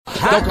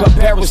Don't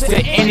compare us to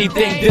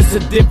anything, this a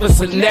different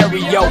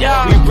scenario.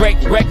 We break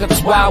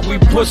records while we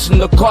pushing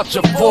the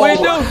culture forward.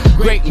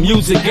 Great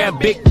music and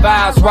big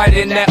vibes right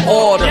in that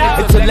order.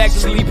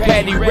 Intellectually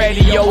petty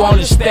radio on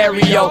the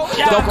stereo.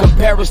 Don't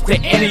compare us to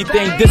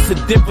anything, this a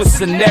different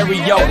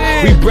scenario.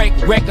 We break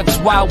records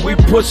while we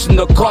pushing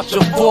the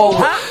culture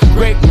forward.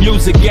 Great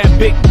music and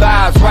big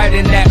vibes right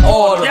in that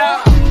order.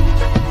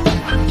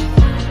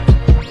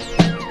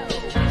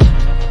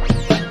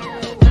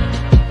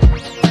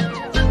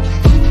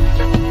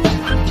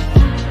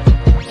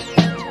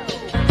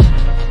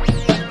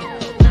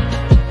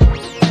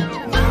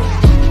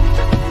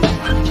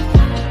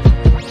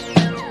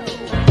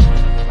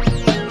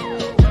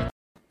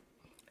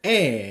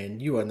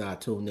 And you are now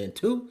tuned in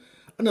to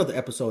another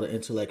episode of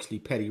Intellectually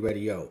Petty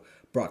Radio,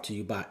 brought to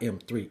you by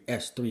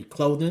M3S3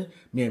 Clothing,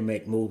 Men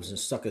Make Moves and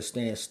Suckers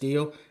Stand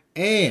Still,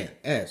 and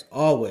as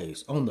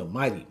always, on the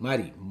mighty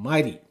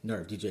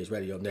Nerve DJs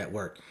Radio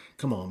Network.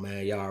 Come on,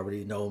 man, y'all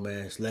already know,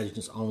 man, it's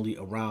legends only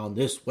around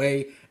this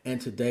way, and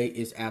today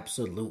is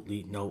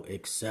absolutely no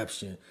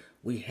exception.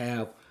 We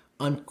have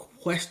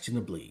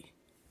unquestionably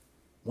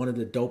one of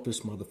the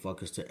dopest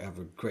motherfuckers to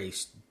ever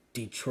grace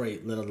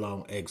Detroit, let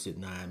alone Exit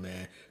 9,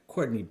 man.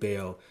 Courtney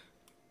Bell,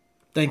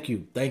 thank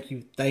you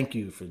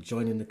for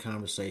joining the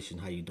conversation.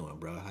 How you doing,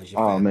 bro? How's your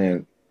family?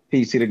 Man,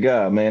 peace to the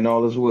God, man.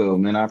 All is well,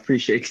 man. I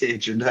appreciate the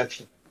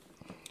introduction.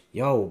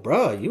 Yo,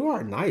 bro, you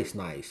are nice.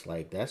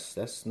 Like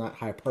that's not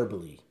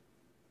hyperbole.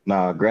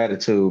 Nah,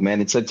 gratitude, man.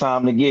 It took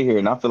time to get here,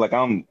 and I feel like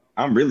I'm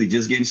really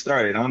just getting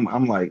started.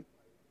 I'm like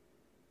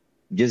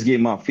just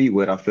getting my feet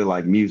wet. I feel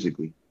like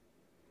musically.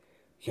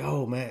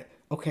 Yo, man.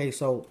 Okay,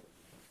 so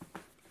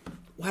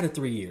why the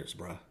 3 years,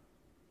 bro?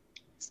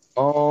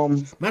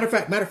 Matter of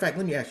fact,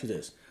 let me ask you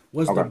this.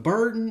 Was the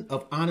burden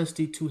of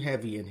honesty too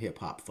heavy in hip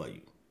hop for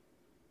you?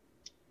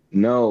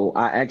 No,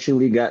 I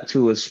actually got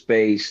to a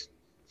space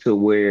to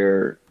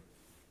where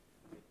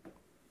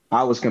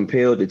I was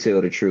compelled to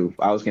tell the truth.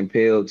 I was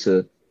compelled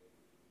to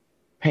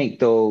paint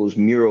those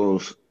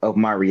murals of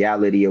my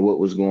reality of what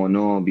was going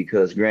on,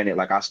 because granted,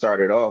 like, I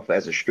started off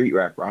as a street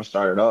rapper. I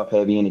started off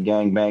heavy in the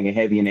gangbang and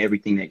heavy in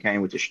everything that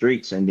came with the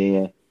streets. And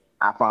then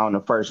I found the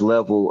first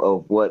level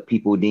of what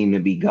people deem to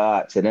be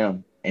God to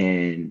them.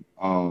 And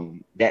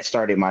that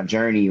started my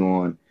journey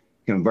on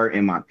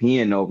converting my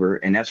pen over.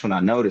 And that's when I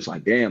noticed,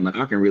 like, damn, like,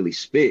 I can really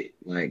spit.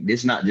 Like,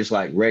 this not just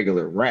like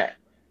regular rap.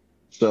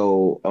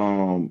 So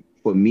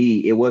for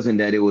me, it wasn't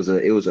that it was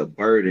a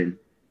burden.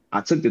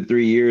 I took the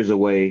 3 years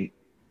away,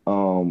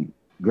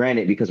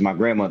 granted, because my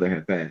grandmother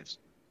had passed.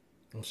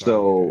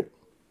 So,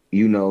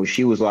 you know,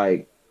 she was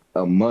like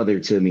a mother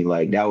to me.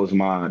 Like, that was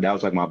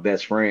like my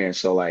best friend.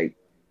 So, like,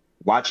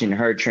 watching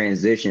her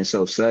transition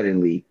so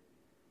suddenly,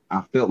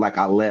 I felt like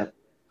I left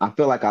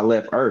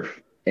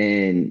Earth,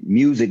 and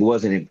music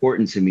wasn't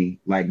important to me.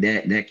 Like,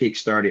 that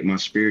kick-started my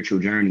spiritual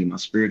journey, my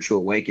spiritual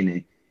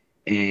awakening,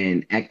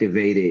 and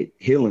activated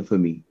healing for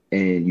me.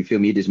 And you feel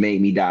me? It just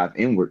made me dive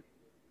inward.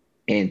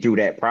 And through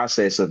that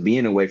process of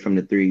being away from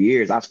the 3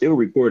 years, I still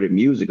recorded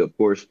music, of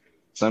course.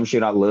 Some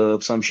shit I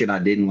loved, some shit I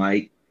didn't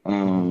like.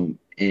 And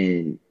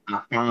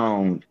I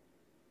found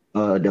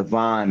a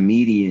divine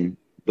median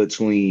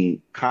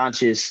between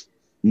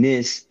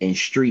consciousness and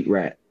street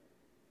rap.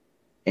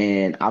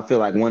 And I feel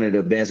like one of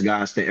the best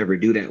guys to ever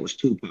do that was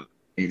Tupac.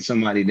 And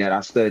somebody that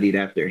I studied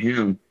after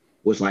him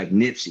was like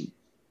Nipsey.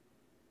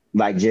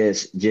 Like,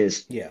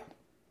 just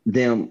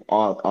them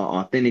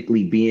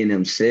authentically being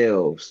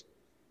themselves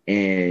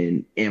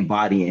and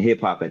embodying hip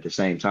hop at the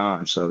same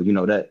time. So, you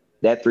know,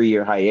 that 3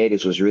 year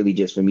hiatus was really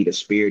just for me to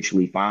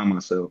spiritually find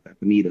myself, and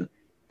for me to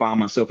find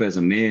myself as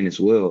a man as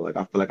well. Like,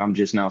 I feel like I'm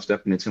just now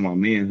stepping into my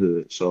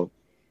manhood. So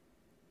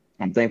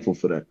I'm thankful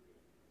for that.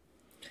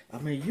 I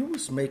mean, you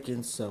was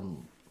making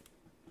some.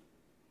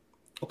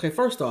 Okay,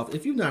 first off,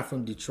 if you're not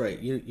from Detroit,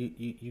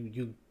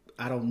 you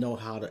I don't know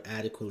how to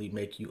adequately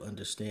make you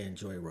understand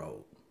Joy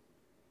Road.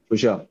 For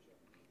sure.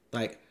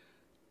 Like,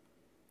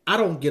 I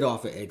don't get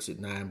off at Exit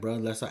 9, bro,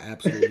 unless I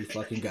absolutely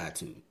fucking got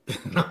to.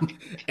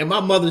 And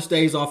my mother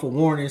stays off of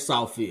Warren and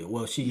Southfield.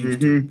 Well, she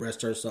used to,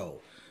 rest her soul.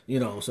 You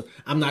know, so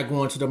I'm not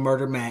going to the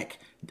Murder Mac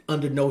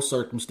under no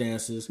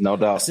circumstances. No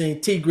doubt. I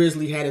seen T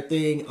Grizzly had a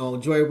thing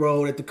on Joy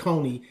Road at the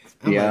Coney.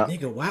 I'm like,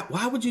 nigga,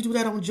 why would you do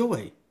that on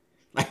Joy?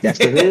 Like, that's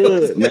the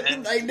hood,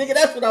 man. Like, nigga,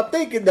 that's what I'm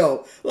thinking,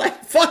 though.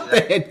 Like, fuck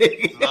that,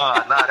 nigga.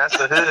 Nah, that's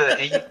the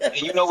hood.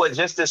 And you know what?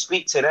 Just to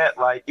speak to that,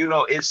 like, you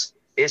know, it's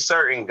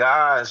certain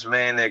guys,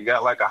 man, that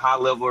got like a high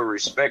level of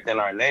respect in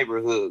our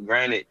neighborhood.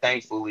 Granted,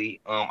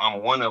 thankfully,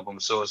 I'm one of them.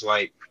 So it's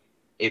like,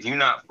 if you're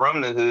not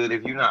from the hood,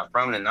 if you're not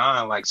from the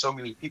nine, like, so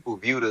many people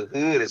view the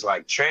hood as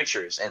like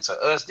treacherous, and to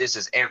us, this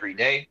is every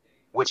day,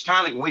 which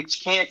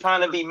can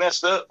kind of be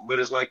messed up. But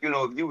it's like, you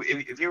know,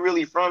 if you're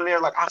really from there,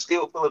 like, I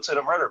still pull up to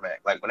the Murder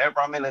Mac. Like, whenever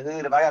I'm in the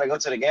hood, if I gotta go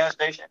to the gas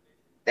station,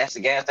 that's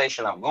the gas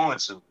station I'm going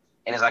to.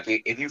 And it's like,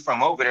 if you're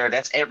from over there,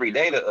 that's every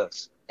day to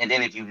us. And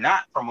then if you're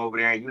not from over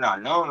there and you're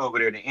not known over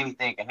there, then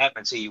anything can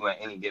happen to you at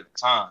any given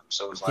time.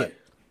 So it's like,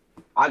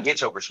 I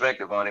get your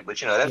perspective on it,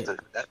 but, you know, that's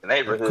the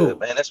neighborhood, cool.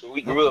 Man. That's where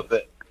we grew up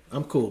at.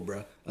 I'm cool,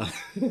 bro.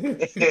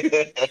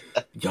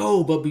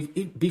 Yo,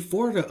 but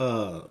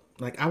before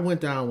like I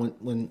went down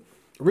when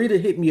Rita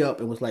hit me up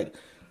and was like,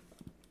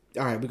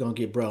 "All right, we're gonna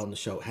get bro on the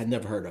show." I had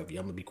never heard of you.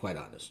 I'm gonna be quite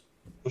honest.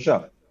 What's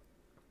up?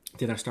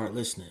 Then I started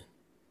listening.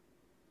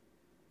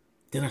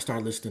 Then I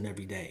started listening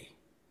every day,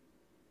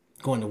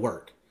 going to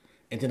work,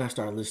 and then I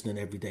started listening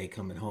every day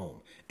coming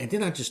home, and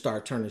then I just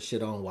started turning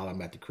shit on while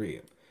I'm at the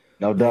crib.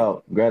 No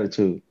doubt,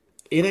 gratitude.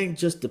 It ain't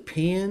just the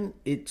pen;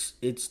 it's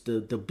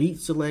the beat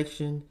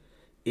selection,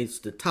 it's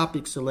the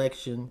topic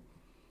selection,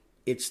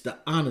 it's the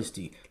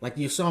honesty. Like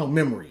your song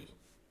 "Memory."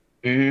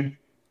 Mm-hmm.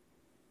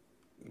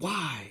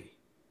 Why?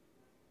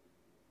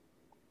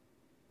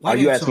 Are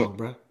you asking, song,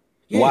 bro?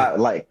 Yeah.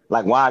 why?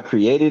 Like why I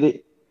created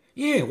it?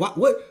 Yeah.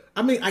 What?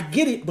 I mean, I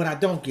get it, but I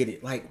don't get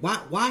it. Like, why?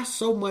 Why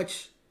so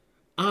much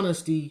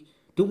honesty?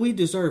 Do we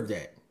deserve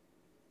that?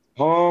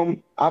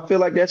 I feel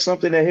like that's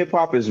something that hip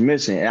hop is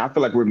missing, and I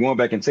feel like we're going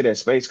back into that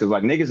space because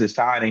like niggas is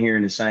tired of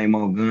hearing the same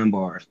old gun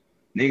bars.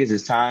 Niggas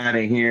is tired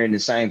of hearing the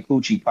same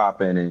coochie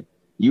popping, and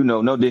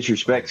no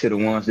disrespect to the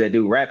ones that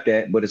do rap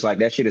that, but it's like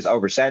that shit is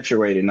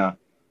oversaturated now,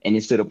 and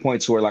it's to the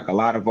point to where like a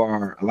lot of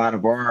our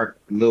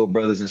little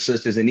brothers and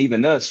sisters, and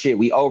even us, shit,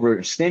 we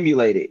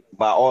overstimulated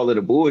by all of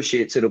the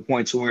bullshit to the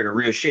point to where the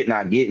real shit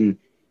not getting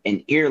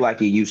an ear like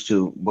it used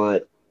to.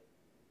 But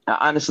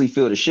I honestly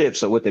feel the shift.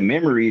 So with the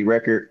Memory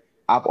record,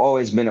 I've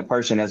always been a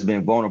person that's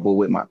been vulnerable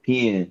with my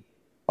pen,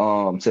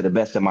 to the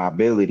best of my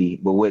ability.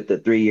 But with the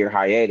 3-year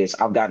hiatus,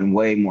 I've gotten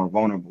way more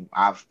vulnerable.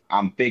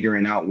 I'm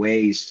figuring out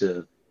ways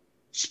to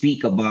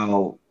speak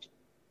about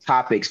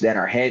topics that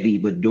are heavy,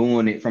 but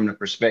doing it from the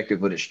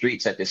perspective of the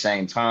streets at the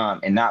same time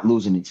and not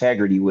losing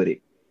integrity with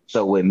it.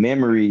 So with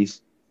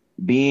Memories,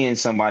 being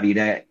somebody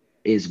that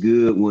is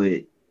good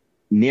with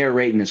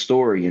narrating a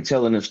story and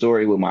telling a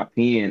story with my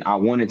pen, I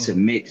wanted to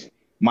mix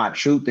my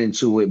truth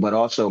into it, but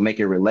also make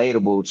it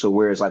relatable to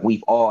where it's like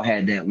we've all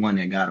had that one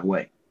that got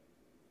away.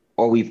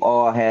 Or we've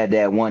all had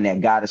that one that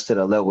got us to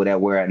the level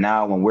that we're at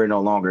now when we're no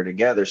longer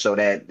together. So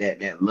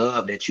that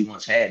love that you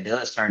once had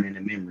does turn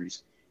into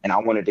memories. And I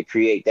wanted to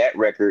create that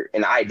record.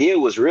 And the idea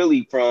was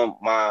really from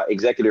my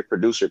executive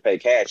producer, Pay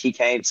Cash. He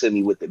came to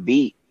me with the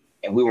beat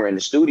and we were in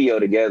the studio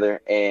together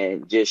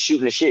and just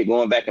shooting the shit,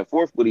 going back and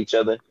forth with each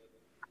other.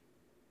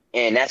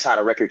 And that's how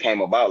the record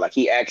came about. Like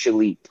he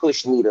actually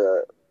pushed me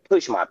to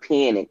push my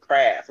pen and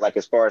craft, like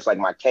as far as like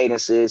my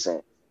cadences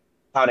and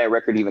how that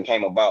record even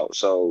came about.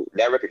 So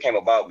that record came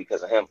about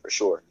because of him for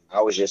sure.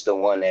 I was just the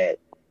one that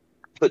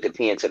put the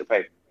pen to the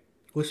paper.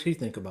 What's he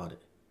think about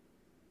it?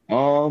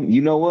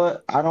 You know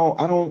what? I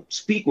don't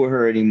speak with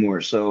her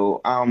anymore,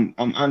 so I'm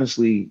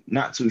honestly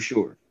not too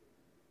sure.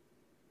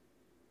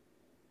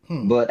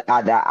 But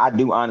I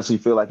do honestly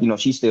feel like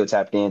she's still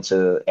tapped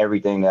into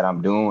everything that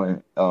I'm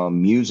doing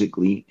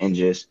musically and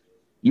just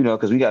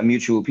because we got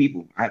mutual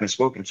people. I haven't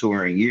spoken to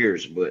her in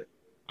years, but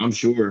I'm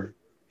sure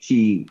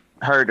she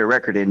heard the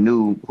record and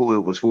knew who it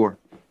was for,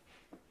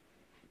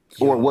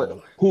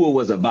 or who it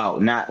was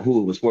about, not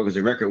who it was for, because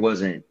the record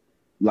wasn't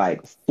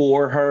like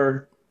for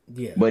her.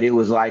 Yeah. But it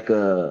was like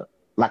a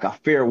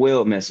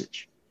farewell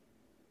message.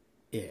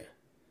 Yeah.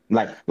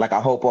 Like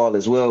I hope all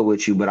is well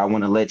with you, but I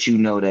want to let you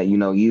know that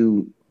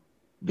you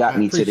got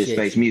me to this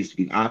space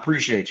musically. I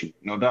appreciate you,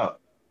 no doubt.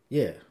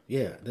 Yeah,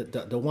 yeah.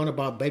 The one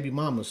about baby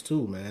mamas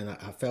too, man.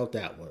 I felt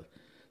that one.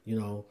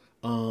 You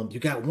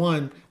got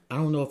one. I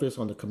don't know if it's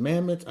on the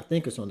Commandments. I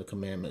think it's on the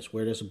Commandments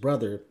where there's a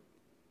brother.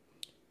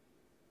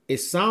 It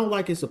sounds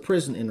like it's a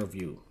prison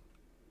interview.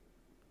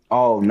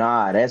 Oh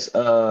nah, that's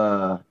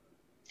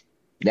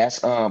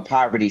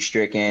poverty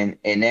stricken,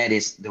 and that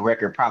is the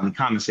record probably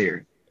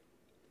Commissary.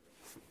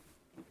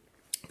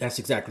 That's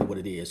exactly what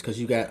it is, because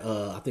you got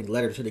I think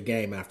Letter to the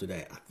Game after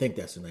that. I think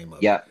that's the name of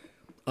it. Yeah.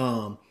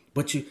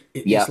 But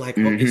it's like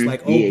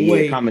oh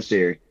boy,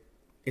 Commissary.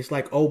 It's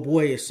like oh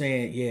boy is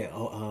saying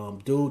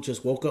dude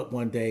just woke up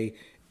one day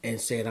and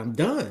said I'm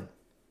done.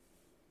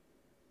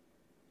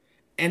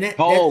 And that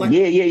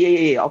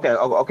yeah.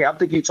 Okay. I'm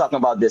thinking you're talking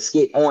about the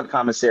skit on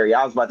Commissary.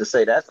 I was about to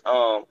say that's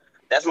my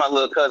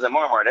little cousin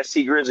Marmar. That's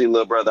T Grizzly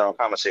little brother on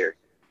Commissary.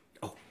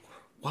 Oh,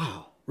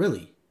 wow,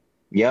 really?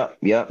 Yep.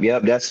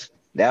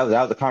 That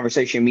was a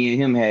conversation me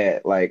and him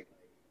had, like,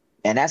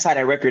 and that's how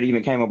that record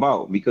even came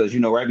about, because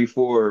right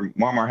before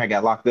Marmar had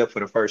got locked up for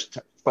the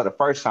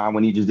first time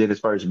when he just did his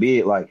first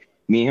bid, like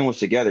me and him was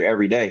together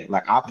every day.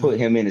 Like I put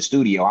him in the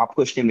studio. I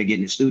pushed him to get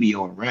in the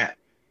studio and rap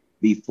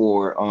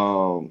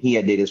before he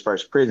had did his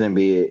first prison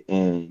bid,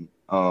 and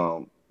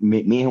me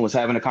and him was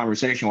having a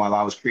conversation while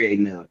I was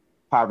creating the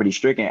Poverty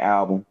Stricken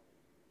album.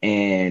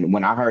 And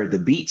when I heard the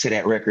beat to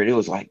that record, it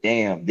was like,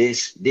 damn,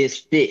 this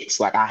fits.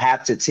 Like I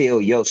have to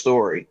tell your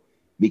story,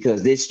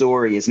 because this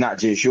story is not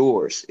just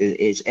yours.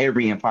 It's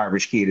every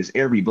impoverished kid. It's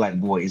every black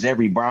boy. It's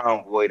every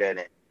brown boy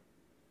that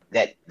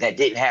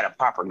didn't have a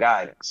proper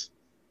guidance.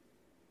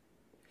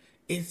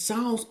 It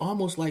sounds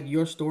almost like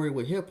your story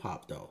with hip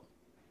hop, though.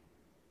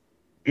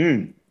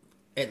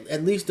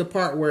 At least the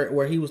part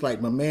where he was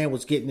like, my man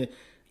was getting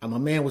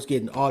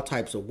all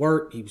types of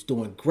work. He was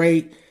doing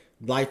great.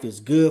 life is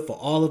good for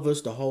all of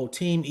us, the whole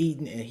team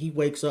eating, and he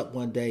wakes up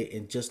one day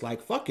and just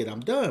like, fuck it,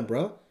 I'm done,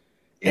 bro.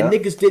 And Yeah,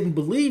 niggas didn't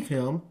believe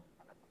him,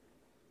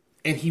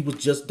 and he was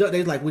just done.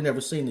 They like, we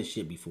never seen this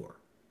shit before.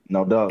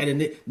 no doubt. And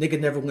the nigga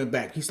never went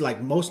back. He's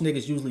like, most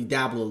niggas usually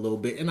dabble a little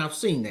bit, and I've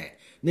seen that.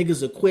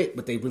 Niggas will quit,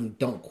 but they really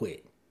don't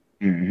quit.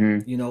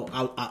 Mm-hmm. You know,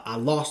 I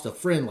lost a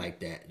friend like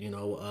that, you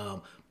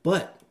know,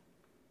 but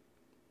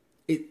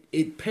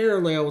it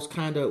parallels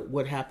kind of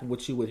what happened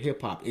with you with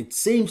hip hop. It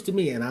seems to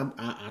me, and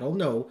I don't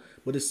know,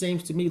 but it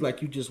seems to me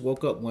like you just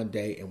woke up one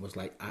day and was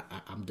like,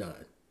 I'm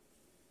done.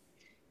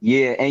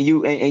 Yeah, and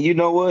you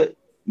know what?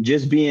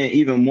 Just being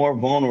even more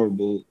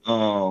vulnerable.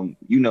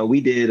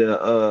 We did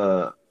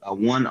a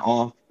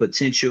one-off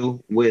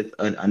potential with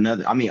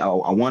another. I mean,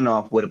 a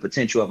one-off with a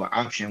potential of an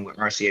option with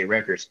RCA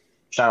Records.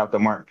 Shout out to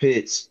Mark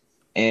Pitts,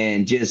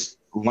 and just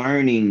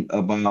learning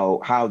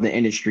about how the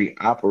industry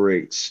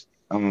operates.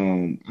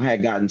 I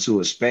had gotten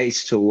to a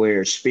space to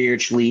where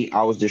spiritually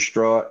I was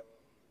distraught.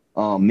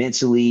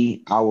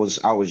 Mentally, I was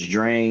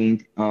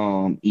drained.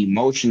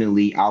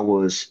 Emotionally, I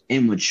was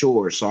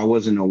immature, so I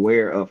wasn't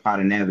aware of how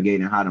to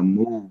navigate and how to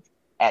move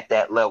at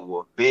that level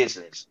of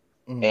business.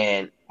 Mm-hmm.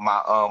 And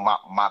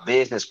my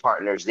business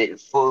partners didn't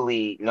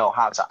fully know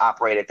how to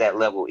operate at that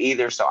level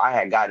either. So I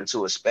had gotten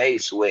to a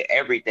space with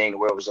everything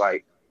where it was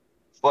like,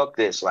 fuck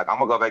this. Like, I'm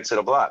gonna go back to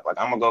the block. Like,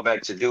 I'm gonna go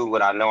back to do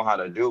what I know how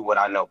to do, what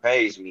I know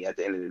pays me at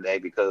the end of the day.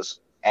 Because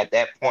at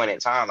that point in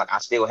time, like, I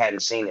still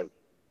hadn't seen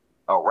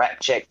a rap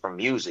check from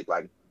music.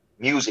 Like,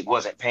 music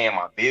wasn't paying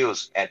my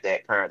bills at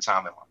that current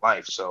time in my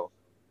life. So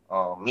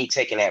me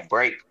taking that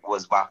break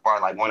was by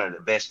far like one of the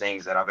best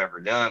things that I've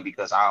ever done,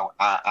 because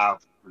I've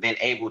been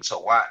able to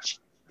watch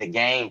the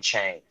game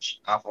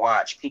change. I've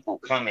watched people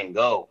come and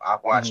go.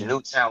 I've watched Mm-hmm.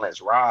 new talents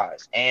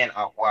rise, and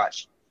I've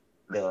watched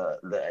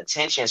the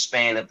attention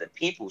span of the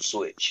people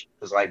switch.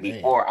 Because like Man.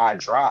 before I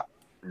dropped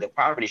the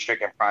Poverty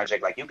Stricken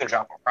project, like you can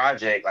drop a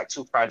project, like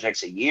 2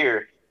 projects a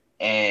year,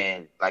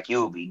 and like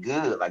you'll be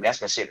good. Like that's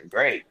considered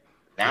great.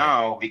 Yeah.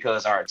 Now,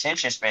 because our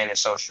attention span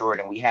is so short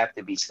and we have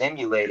to be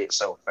stimulated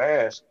so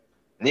fast,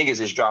 niggas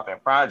is dropping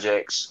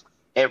projects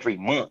every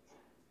month,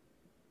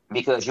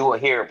 because you will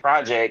hear a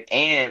project,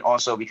 and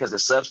also because the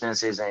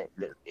substance isn't,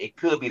 it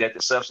could be that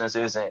the substance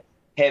isn't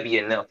heavy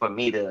enough for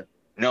me to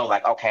know,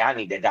 like, okay, I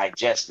need to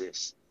digest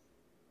this.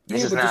 This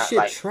Yeah, is but the not shit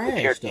like trash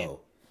prepared.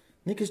 though.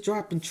 Niggas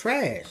dropping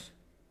trash.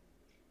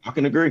 I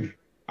can agree.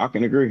 I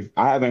can agree.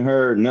 I haven't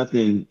heard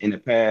nothing in the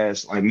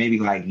past, like maybe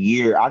like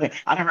year. I done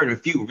heard a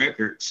few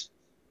records.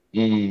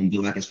 But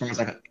like as far as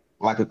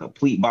like a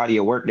complete body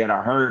of work that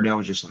I heard, that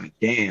was just like,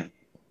 damn,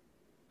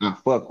 I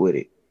fuck with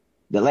it.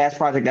 The last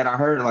project that I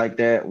heard like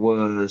that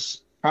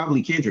was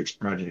probably Kendrick's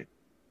project.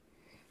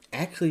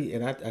 Actually,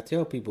 and I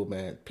tell people,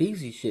 man,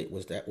 Peasy shit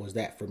was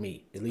that for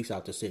me, at least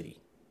out the city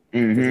for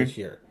Hmm. this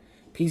year.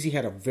 Peasy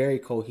had a very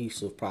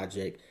cohesive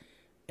project,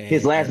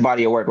 His last and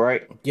body of work,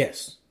 right?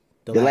 yes,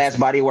 the The last last one.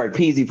 body of work,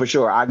 Peasy for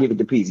sure. I'll give it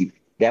to Peasy.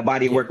 That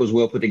body of Yeah, work was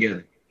well put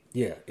together.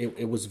 yeah.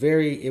 It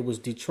was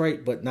Detroit,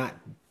 but not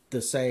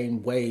the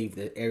same wave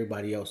that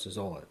everybody else is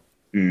on.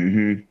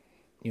 Hmm.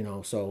 You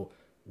know, so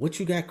what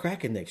you got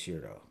cracking next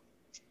year though?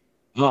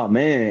 Oh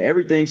man,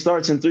 everything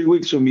starts in 3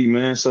 weeks for me,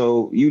 man.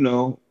 So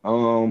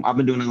I've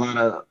been doing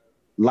a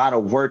lot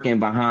of working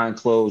behind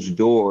closed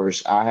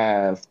doors. I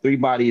have 3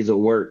 bodies of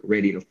work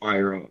ready to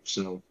fire up.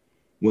 So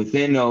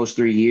within those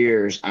 3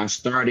 years, I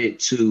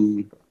started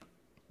to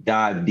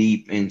dive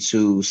deep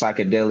into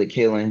psychedelic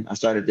healing. I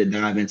started to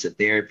dive into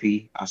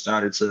therapy. I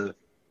started to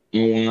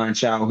unwind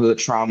childhood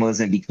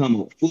traumas and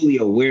become fully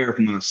aware of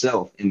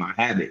myself and my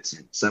habits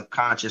and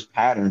subconscious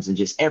patterns and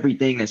just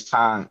everything that's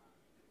tied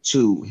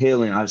to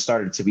healing. I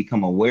started to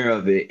become aware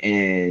of it.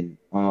 And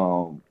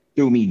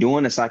through me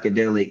doing the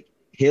psychedelic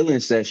healing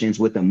sessions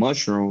with the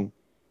mushroom,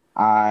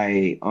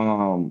 I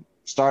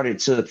started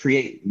to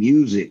create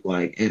music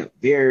like at a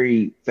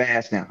very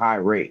fast and high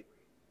rate.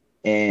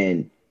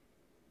 And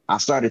I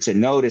started to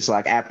notice,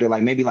 like, after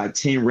like maybe like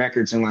 10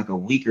 records in like a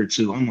week or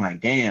two, I'm like,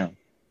 damn,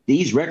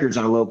 these records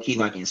are low key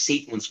like in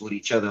sequence with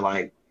each other.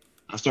 Like,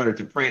 I started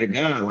to pray to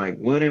God, like,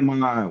 what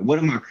am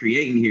I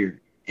creating here?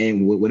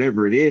 And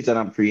whatever it is that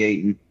I'm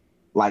creating,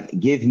 like,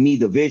 give me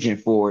the vision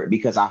for it,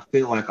 because I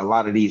feel like a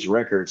lot of these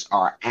records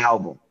are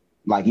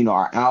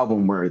are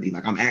album worthy.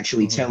 Like, I'm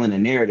actually Hmm. telling a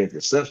narrative.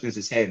 The substance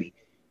is heavy.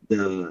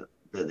 The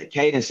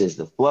cadences,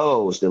 the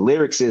flows, the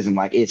lyricism,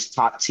 like, it's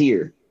top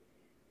tier.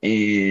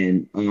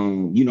 And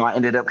I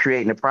ended up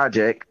creating a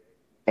project,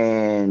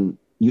 and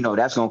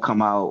that's gonna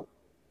come out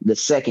the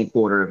second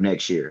quarter of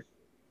next year.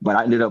 But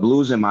I ended up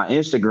losing my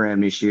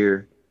Instagram this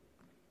year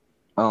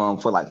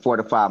for like 4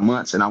 to 5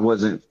 months, and I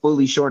wasn't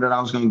fully sure that I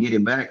was gonna get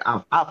it back.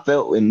 I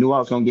felt and knew I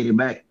was gonna get it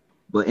back,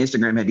 but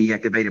Instagram had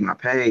deactivated my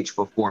page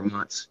for 4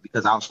 months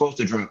because I was supposed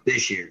to drop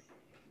this year.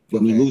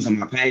 But me Okay. losing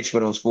my page for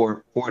those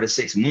 4 to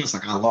 6 months,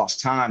 like I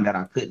lost time that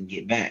I couldn't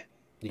get back.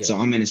 Yeah. So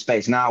I'm in a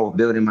space now of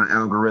building my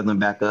algorithm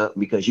back up,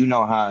 because you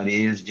know how it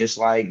is. Just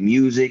like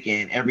music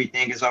and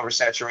everything is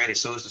oversaturated,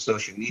 so is the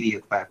social media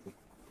platform.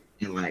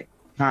 And like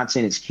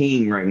content is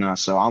king right now.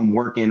 So I'm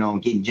working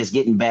on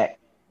getting back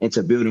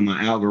into building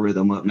my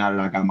algorithm up now that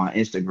I got my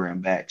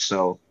Instagram back.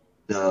 So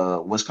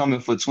the what's coming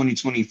for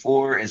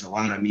 2024 is a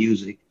lot of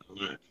music, a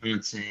lot of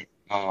content,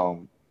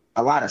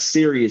 a lot of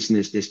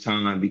seriousness this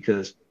time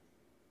because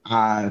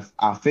I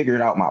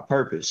figured out my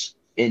purpose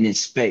in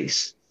this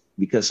space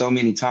because so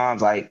many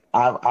times like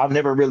I've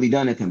never really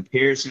done a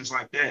comparisons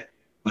like that,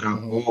 but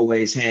I've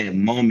always had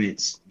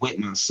moments with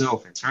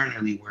myself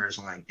internally where it's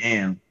like,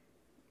 damn,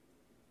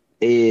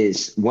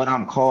 is what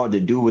I'm called to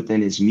do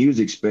within this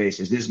music space,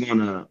 is this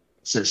gonna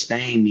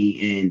sustain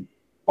me and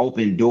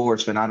open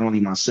doors for not only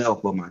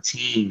myself but my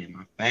team and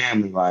my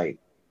family? Like,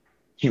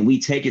 can we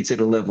take it to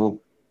the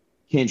level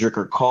Kendrick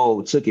or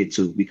Cole took it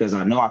to? Because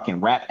I know I can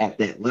rap at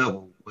that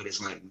level, but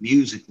it's like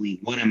musically,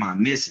 what am I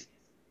missing?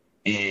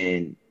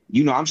 And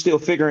I'm still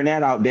figuring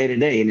that out day to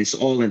day, and it's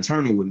all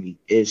internal with me.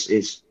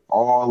 It's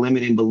all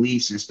limiting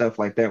beliefs and stuff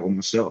like that with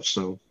myself.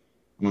 So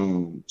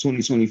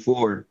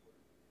 2024,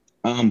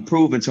 I'm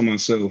proving to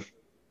myself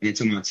and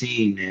to my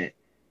team that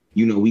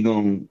we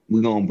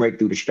gonna break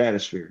through the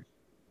stratosphere.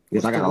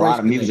 Because I got a lot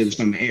of music that's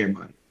coming to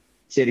everybody.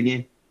 Say it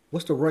again.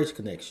 What's the Royce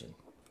connection?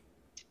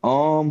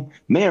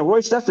 Man,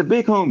 Royce, that's the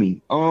big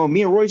homie.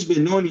 Me and Royce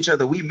been knowing each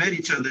other. We met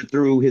each other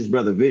through his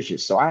brother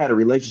Vicious. So I had a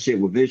relationship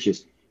with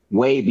Vicious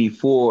way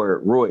before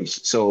Royce.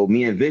 So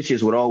me and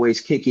Vicious would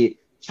always kick it,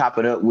 chop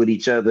it up with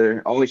each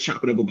other, always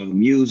chop it up about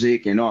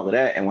music and all of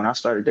that. And when I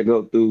started to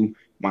go through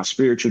my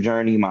spiritual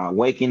journey, my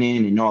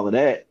awakening and all of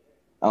that,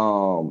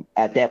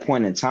 at that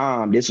point in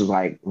time, this was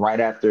like right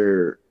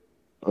after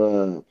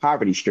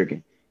poverty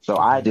stricken. So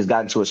I just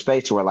got into a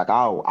space where like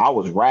I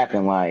was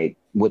rapping like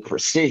with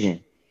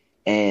precision.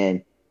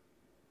 And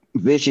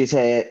Vicious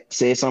had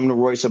said something to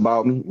Royce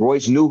about me.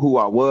 Royce knew who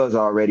I was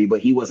already,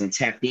 but he wasn't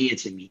tapped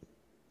into me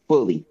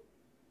fully.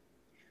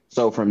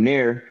 So from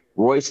there,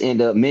 Royce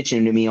ended up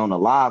mentioning to me on the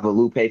live of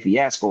Lupe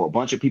Fiasco. A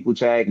bunch of people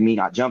tagged me.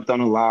 I jumped on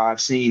the live,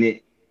 seen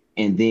it.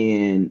 And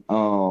then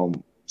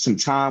some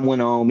time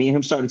went on. Me and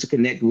him started to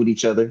connect with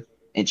each other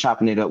and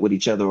chopping it up with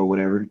each other or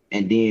whatever.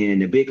 And then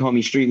the big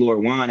homie Street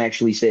Lord Juan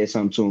actually said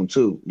something to him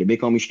too. The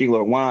big homie Street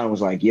Lord Juan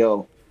was like,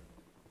 yo,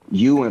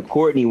 you and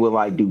Courtney will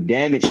like do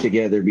damage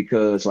together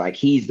because like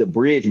he's the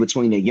bridge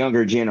between the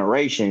younger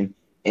generation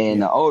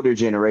and the older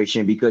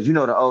generation, because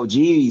the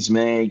OGs,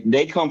 man,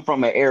 they come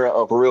from an era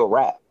of real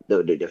rap.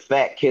 The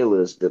Fat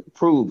Killers, the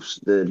Proofs,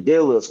 the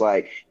Dillers,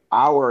 like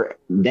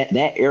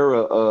that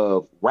era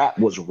of rap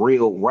was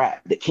real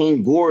rap. The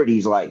King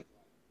Gordy's, like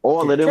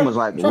all of them was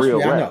like real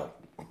rap.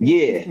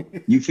 Yeah,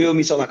 you feel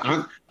me? So like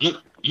I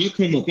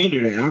come up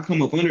under that. I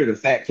come up under the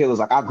Fat Killers.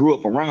 Like I grew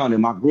up around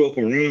him. I grew up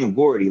around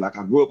Gordy. Like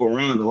I grew up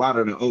around a lot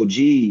of the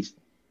OGs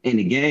in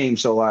the game.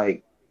 So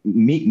like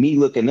me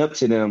looking up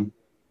to them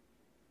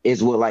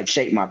is what like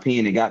shaped my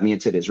pen and got me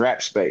into this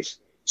rap space.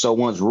 So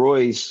once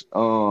Royce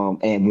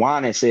and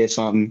Juan had said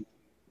something,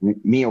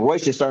 me and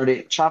Royce just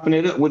started chopping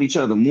it up with each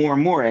other more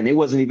and more. And it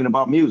wasn't even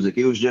about music.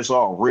 It was just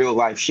all real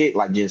life shit.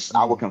 Like just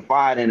I would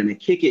confide in him and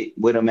kick it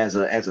with him as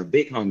a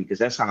big homie, because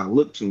that's how I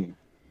looked to him.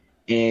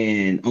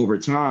 And over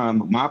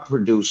time, my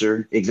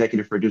producer,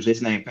 executive producer,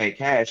 his name Pay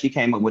Cash, he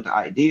came up with the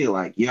idea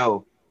like,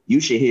 yo, you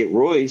should hit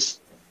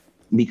Royce,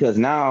 because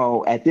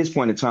now at this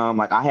point in time,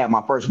 like I have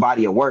my first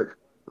body of work,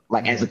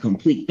 like as a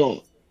complete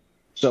thought.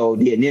 So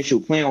the initial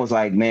plan was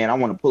like, man, I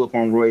want to pull up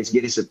on Royce,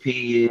 get his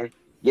opinion,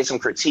 get some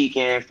critique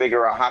in,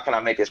 figure out how can I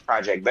make this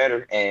project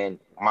better. And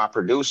my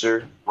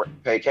producer,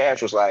 Pay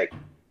Cash, was like,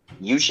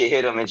 you should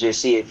hit him and just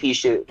see if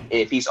he's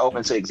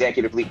open to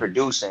executively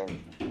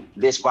producing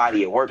this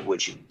body of work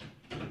with you.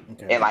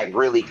 Okay. And like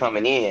really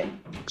coming in.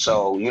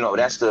 So,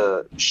 that's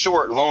the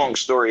long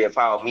story of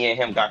how me and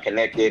him got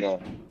connected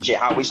and shit,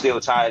 how we still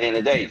tied in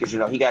today. Because,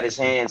 he got his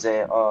hands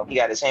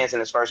in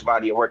his first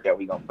body of work that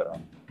we gonna put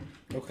on.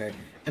 Okay.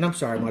 And I'm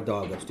sorry, my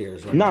dog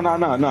upstairs. Right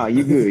No.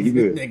 You good.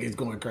 Nigga's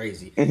going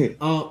crazy.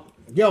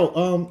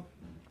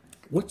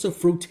 What's a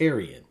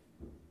fruitarian?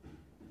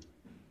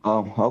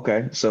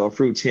 Okay. So a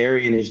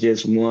fruitarian is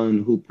just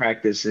one who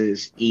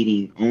practices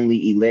eating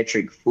only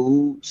electric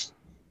foods,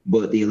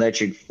 but the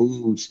electric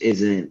foods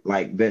isn't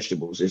like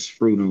vegetables, it's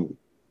fruit only.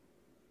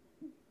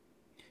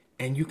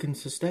 And you can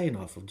sustain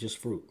off of just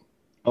fruit.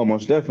 Oh,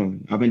 most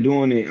definitely. I've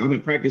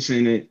been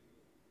practicing it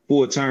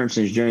full time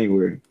since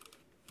January.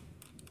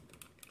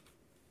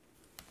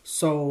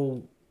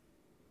 So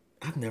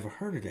I've never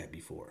heard of that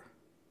before.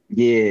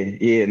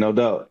 Yeah, no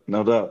doubt.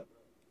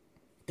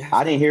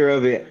 I didn't hear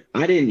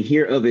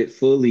of it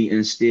fully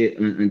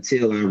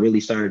until I really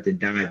started to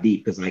dive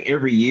deep. Because like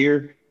every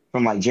year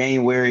from like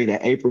January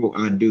to April,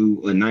 I do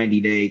a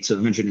 90-day to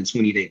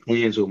 120-day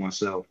cleanse with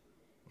myself.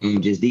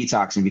 Just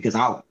detoxing, because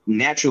I'm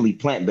naturally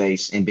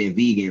plant-based and been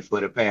vegan for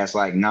the past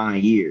like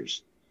 9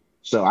 years.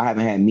 So I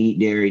haven't had meat,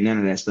 dairy, none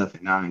of that stuff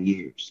in 9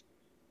 years.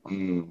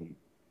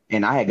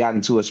 And I had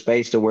gotten to a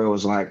space to where it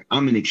was like,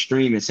 I'm an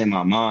extremist in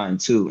my mind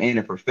too, and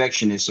a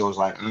perfectionist. So it's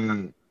like,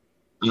 I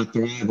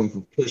thrive off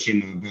of pushing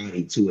my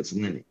body to its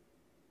limit,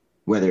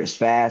 whether it's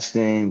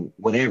fasting,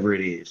 whatever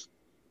it is.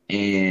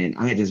 And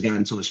I had just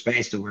gotten to a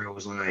space to where it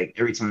was like,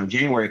 every time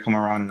January come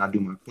around and I do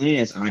my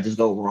cleanse, I just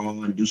go raw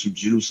and do some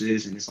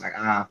juices. And it's like,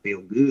 I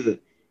feel good.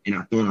 and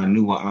I thought I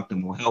knew what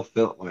optimal health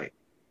felt like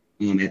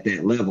at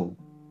that level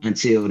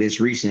until this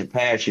recent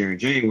past year in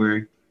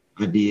January.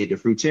 I did the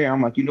fruit tear.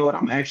 I'm like, you know what?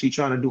 I'm actually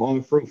trying to do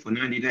all fruit for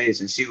 90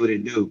 days and see what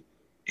it do.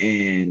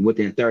 And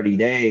within 30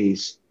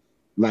 days,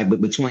 like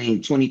but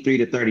between 23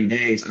 to 30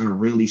 days, I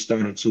really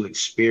started to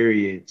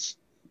experience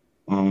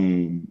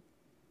um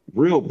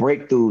real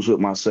breakthroughs with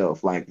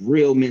myself, like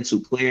real mental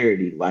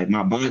clarity. Like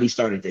my body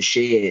started to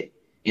shed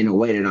in a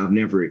way that I've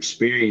never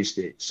experienced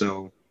it.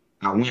 So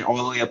I went all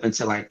the way up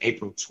until like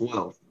April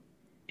 12th.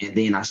 And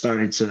then I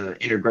started to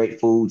integrate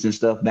foods and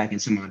stuff back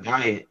into my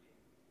diet.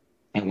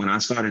 And when I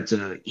started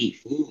to eat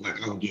food,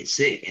 like I would get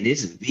sick. And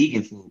this is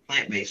vegan food,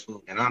 plant-based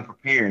food that I'm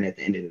preparing at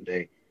the end of the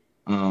day.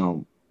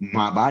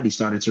 My body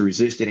started to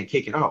resist it and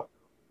kick it off.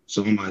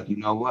 So I'm like, you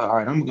know what? All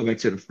right, I'm gonna go back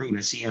to the fruit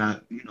and see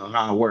how,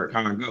 how I work,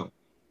 how I go.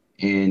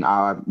 And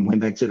I went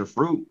back to the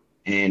fruit,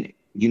 and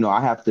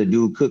I have to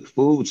do cooked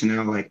foods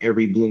now like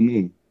every blue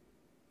moon.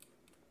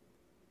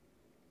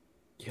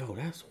 Yo,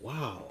 that's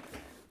wow.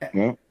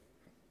 Yeah.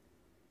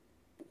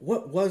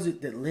 What was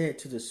it that led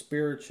to the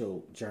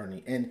spiritual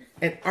journey? And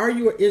are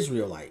you an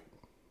Israelite?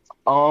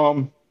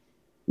 Um,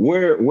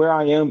 where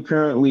I am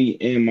currently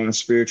in my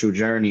spiritual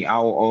journey, I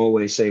will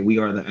always say we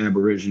are the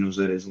Aboriginals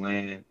of this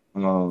land.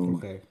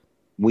 Okay.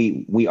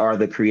 We are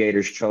the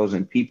Creator's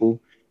chosen people.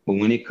 But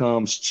when it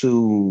comes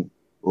to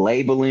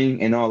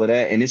labeling and all of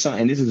that, and this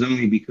is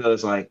only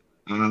because like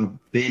I've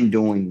been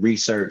doing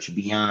research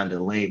beyond the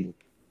label.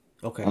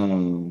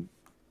 Okay.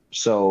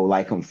 So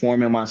like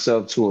conforming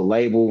myself to a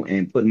label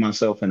and putting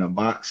myself in a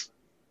box,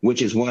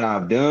 which is what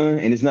I've done,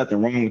 and there's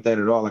nothing wrong with that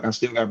at all. Like I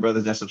still got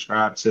brothers that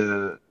subscribe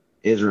to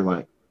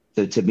Israelite,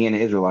 to being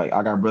an Israelite.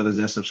 I got brothers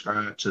that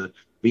subscribe to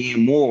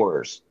being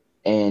Moors,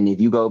 and if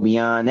you go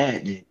beyond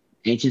that, the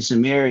ancient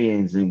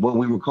Sumerians and what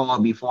we were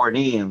called before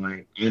then,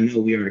 like I know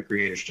we are the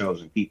Creator's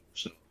chosen people.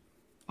 So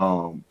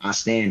I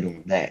stand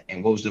on that.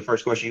 And what was the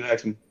first question you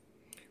asked me?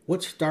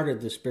 What started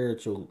the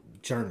spiritual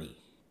journey?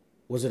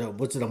 Was it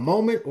a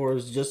moment, or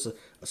was it just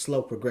a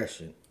slow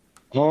progression?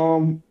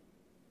 Um,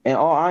 in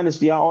all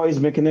honesty, I've always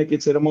been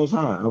connected to the Most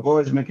High. I've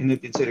always been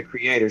connected to the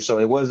Creator. So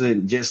it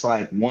wasn't just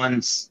like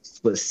one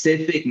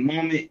specific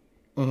moment.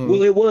 Mm-hmm.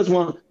 Well, it was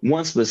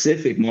one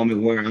specific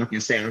moment where I can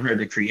say I heard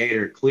the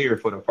Creator clear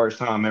for the first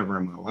time ever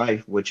in my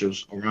life, which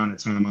was around the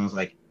time I was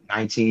like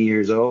 19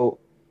 years old.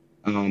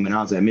 And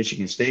I was at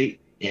Michigan State.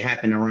 It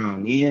happened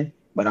around then,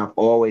 but I've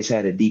always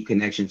had a deep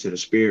connection to the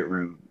spirit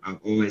realm. I've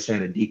always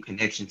had a deep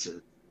connection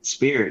to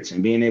spirits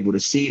and being able to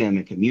see them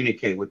and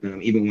communicate with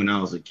them, even when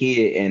I was a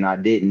kid and I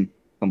didn't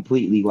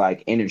completely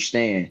like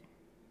understand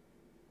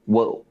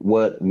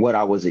what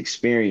I was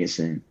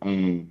experiencing.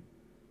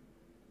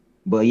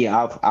 But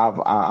yeah, I've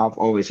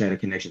always had a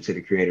connection to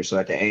the Creator. So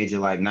at the age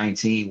of like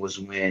 19 was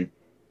when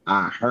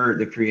I heard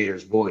the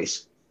Creator's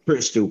voice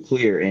crystal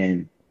clear,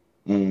 and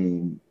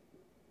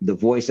the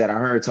voice that I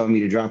heard told me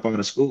to drop out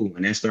of school,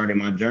 and that started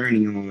my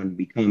journey on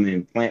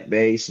becoming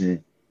plant-based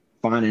and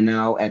finding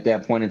out at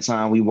that point in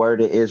time we were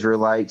the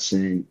Israelites,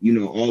 and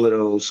all of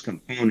those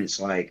components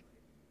like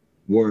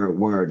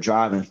were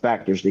driving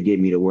factors to get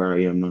me to where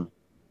I am now.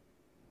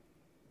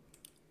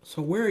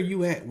 So where are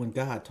you at when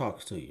God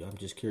talks to you? I'm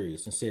just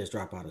curious and says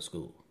drop out of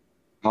school.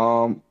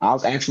 I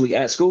was actually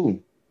at school.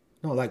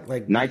 No, like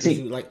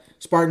 19. like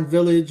Spartan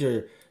Village,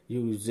 or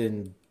you was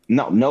in.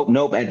 No,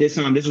 nope. At this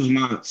time, this was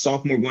my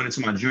sophomore going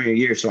into my junior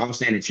year, so I was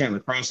staying in Chandler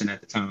Crossing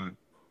at the time.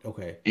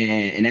 Okay.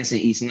 And that's in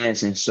East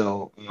Lansing.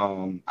 So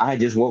I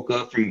just woke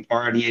up from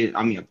from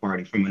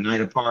a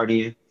night of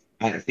partying.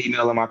 I had a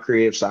female in my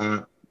crib, so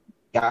I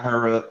got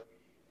her up,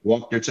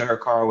 walked her to her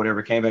car,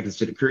 whatever, came back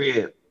into the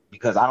crib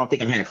because I don't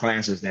think I had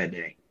classes that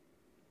day.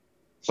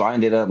 So I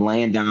ended up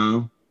laying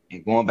down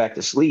and going back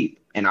to sleep.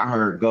 And I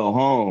heard go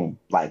home,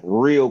 like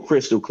real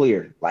crystal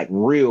clear, like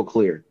real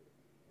clear.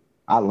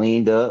 I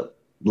leaned up,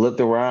 looked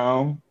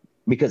around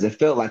because it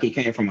felt like it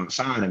came from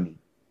outside of me.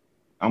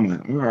 I'm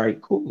like, all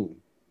right, cool.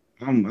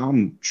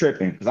 I'm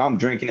tripping because I'm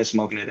drinking and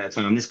smoking at that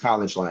time. This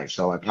college life,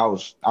 so like I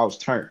was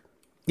turned.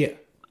 Yeah.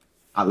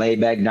 I laid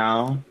back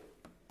down,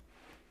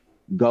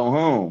 go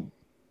home.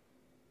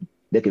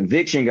 The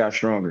conviction got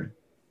stronger.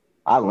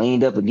 I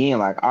leaned up again,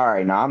 like, all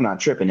right, now I'm not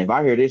tripping. If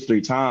I hear this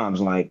 3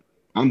 times, like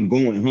I'm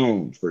going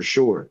home for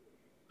sure.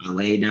 I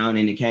laid down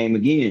and it came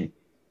again.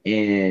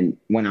 And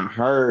when I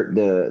heard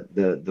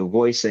the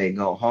voice say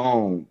go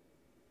home,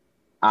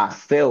 I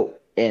felt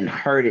and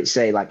heard it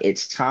say like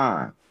it's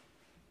time.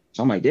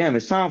 So I'm like, damn,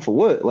 it's time for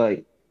what?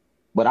 Like,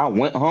 but I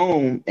went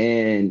home,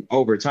 and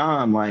over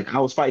time, like I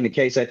was fighting a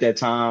case at that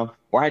time,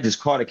 or I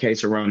just caught a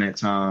case around that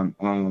time.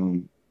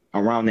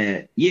 Around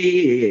that,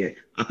 yeah.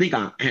 I think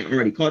I had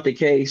already caught the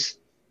case,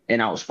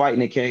 and I was fighting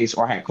the case,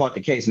 or I had caught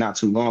the case not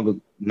too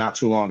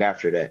long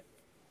after that.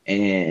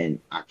 And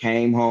I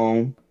came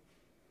home.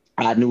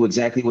 I knew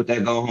exactly what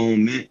that go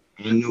home meant.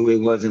 I knew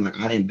it wasn't like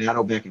I didn't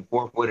battle back and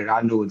forth with it.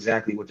 I knew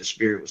exactly what the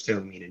spirit was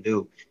telling me to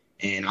do,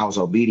 and I was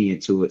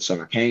obedient to it.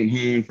 So I came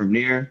home from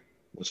there,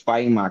 was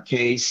fighting my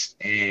case,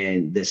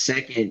 and the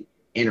second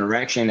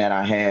interaction that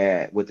I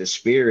had with the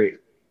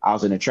spirit, I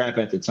was in a trap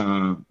at the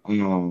time.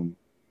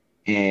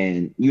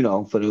 And, you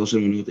know, for those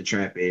who don't know what the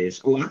trap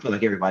is, well, I feel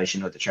like everybody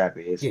should know what the trap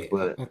is, Yeah,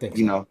 but, I think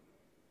you so.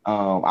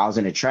 know, I was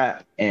in a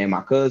trap and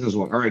my cousins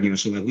were arguing.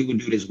 So like we would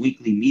do this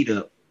weekly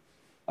meetup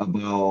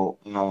about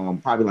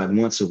probably like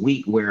once a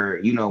week where,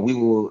 you know, we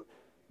will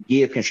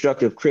give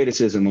constructive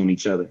criticism on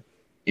each other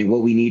and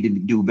what we need to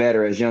do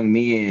better as young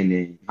men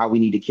and how we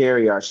need to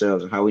carry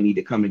ourselves and how we need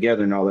to come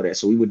together and all of that.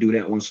 So we would do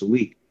that once a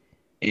week.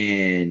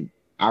 And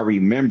I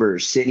remember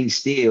sitting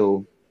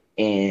still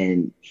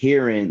and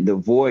hearing the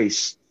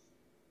voice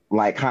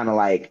like kind of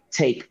like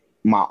take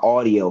my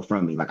audio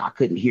from me. Like I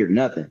couldn't hear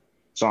nothing.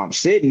 So I'm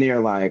sitting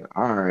there like,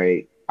 all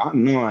right, I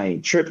know I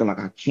ain't tripping, like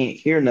I can't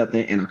hear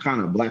nothing, and I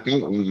kind of black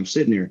out when I'm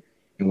sitting there.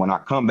 And when I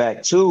come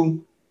back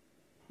to,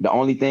 the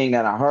only thing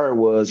that I heard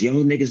was, yo,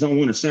 niggas don't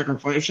want to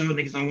sacrifice, y'all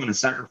niggas don't want to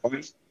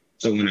sacrifice.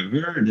 So when I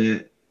heard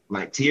that,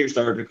 like tears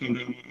started to come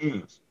down my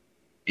eyes.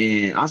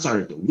 And I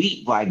started to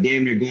weep, like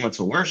damn near going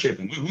to worship.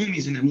 And my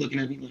homies and them looking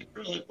at me like,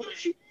 bro, like, what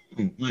is you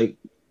doing? Like,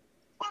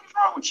 what's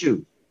wrong with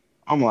you?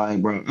 I'm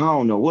like, bro, I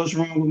don't know what's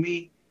wrong with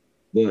me,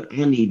 but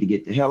I need to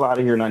get the hell out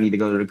of here and I need to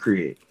go to the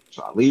crib.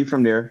 So I leave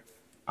from there.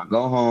 I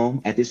go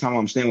home. At this time,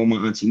 I'm staying with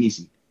my auntie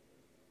Nisi.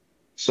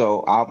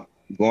 So I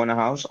go in the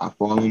house. I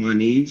fall on my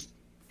knees.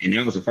 And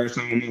that was the first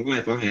time in my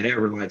life I had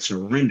ever like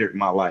surrendered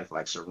my life,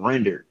 like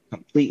surrendered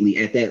completely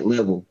at that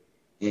level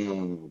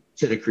to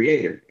the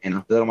creator. And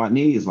I fell on my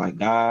knees like,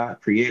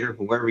 God, creator,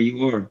 whoever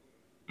you are,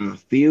 I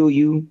feel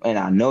you and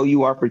I know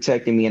you are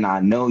protecting me and I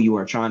know you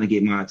are trying to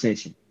get my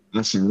attention.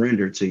 I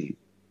surrender to you.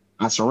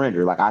 I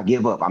surrender. Like I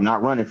give up. I'm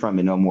not running from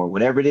it no more.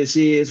 Whatever this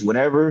is,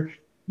 whatever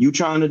you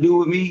trying to do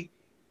with me,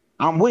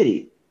 I'm with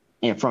it.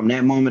 And from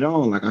that moment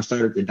on, like I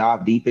started to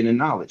dive deep into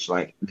knowledge.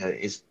 Like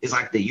it's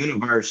like the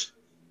universe,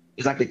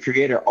 it's like the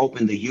creator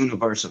opened the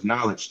universe of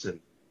knowledge to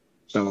me.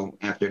 So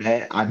after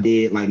that, I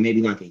did like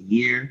maybe like a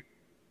year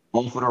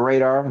off of the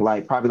radar,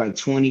 like probably like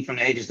 20 from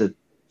the ages of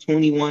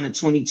 21 and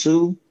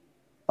 22.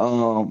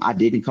 I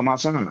didn't come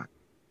outside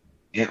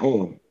at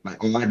all.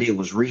 Like all I did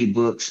was read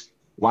books,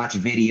 watch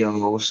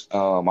videos.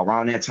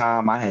 Around that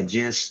time, I had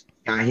just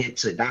got hit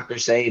to Dr.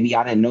 Save Me.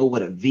 I didn't know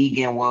what a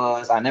vegan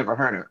was. I never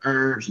heard of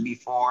herbs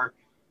before.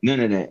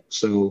 None of that.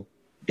 So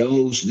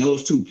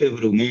those two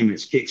pivotal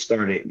moments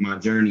kickstarted my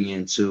journey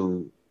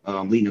into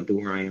leading up to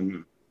where I am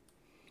now.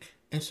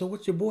 And so,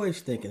 what your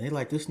boys thinking? They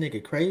like this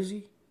nigga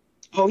crazy?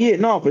 Oh yeah,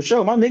 no, for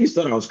sure. My niggas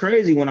thought I was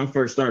crazy when I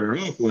first started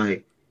off.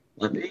 Like,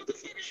 man, what the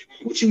fuck is you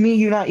want? What you mean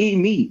you're not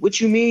eating meat? What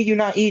you mean you're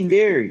not eating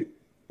dairy?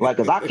 Like,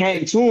 cause I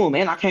came to them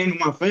and I came to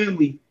my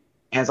family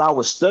as I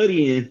was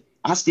studying.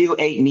 I still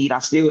ate meat. I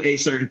still ate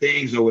certain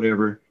things or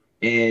whatever.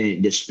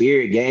 And the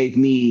spirit gave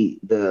me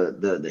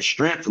the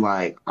strength.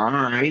 Like, all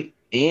right.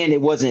 And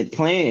it wasn't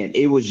planned.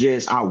 It was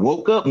just I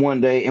woke up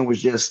one day and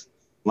was just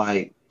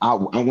like I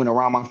went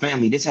around my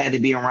family. This had to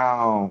be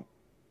around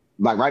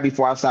like right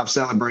before I stopped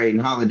celebrating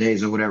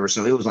holidays or whatever.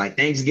 So it was like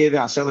Thanksgiving.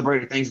 I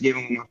celebrated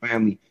Thanksgiving with my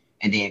family.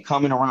 And then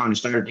coming around, it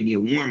started to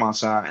get warm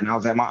outside. And I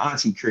was at my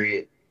auntie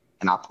crib.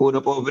 And I pulled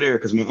up over there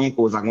because my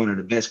uncle was like one of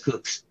the best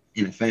cooks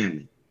in the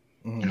family.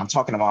 Mm-hmm. And I'm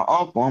talking to my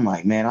uncle. I'm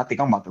like, man, I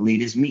think I'm about to leave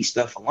this meat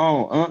stuff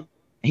alone, huh? And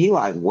he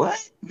like, what,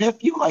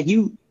 nephew? Like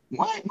you,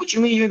 what? What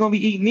you mean you ain't gonna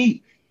be eating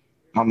meat?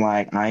 I'm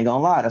like, I ain't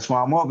gonna lie. That's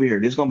why I'm over here.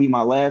 This is gonna be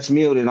my last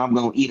meal that I'm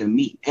gonna eat a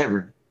meat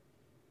ever.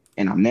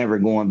 And I'm never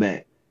going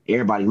back.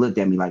 Everybody looked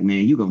at me like,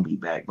 man, you gonna be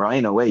back, bro.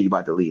 Ain't no way you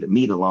about to leave the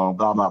meat alone,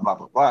 blah, blah, blah,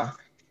 blah, blah.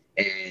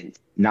 And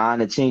 9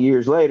 to 10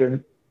 years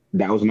later,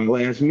 that was my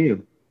last meal.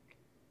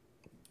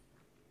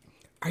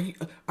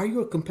 Are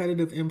you a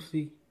competitive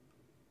MC?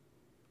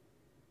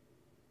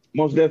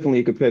 Most definitely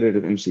a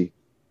competitive MC.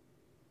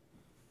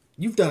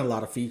 You've done a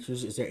lot of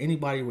features. Is there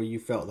anybody where you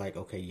felt like,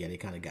 okay, yeah, they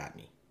kind of got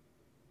me?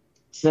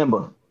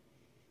 Simba.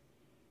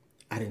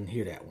 I didn't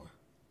hear that one.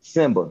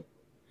 Simba.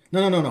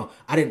 No.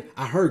 I didn't.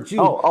 I heard you.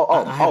 I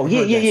Oh, haven't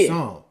heard that yeah.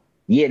 song.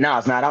 Yeah, no,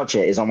 it's not out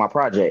yet. It's on my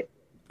project.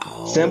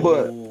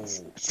 Oh.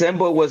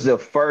 Simba was the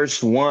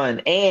first one,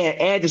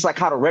 and just like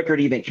how the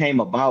record even came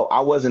about,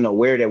 I wasn't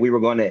aware that we were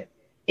going to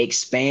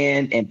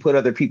expand and put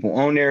other people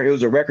on there. It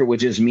was a record with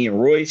just me and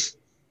Royce,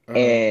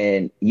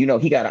 and you know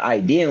he got an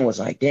idea and was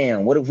like,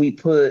 "Damn, what if we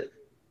put?"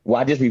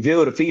 Well, I just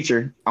revealed a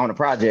feature on the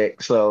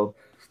project, so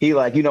he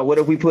like, you know, what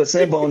if we put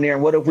Simba on there,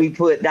 and what if we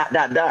put ...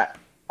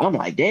 I'm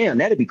like, damn,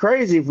 that'd be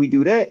crazy if we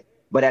do that.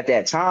 But at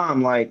that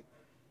time, like,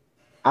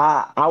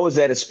 I was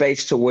at a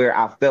space to where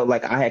I felt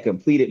like I had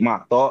completed my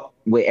thought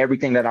with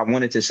everything that I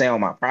wanted to say on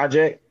my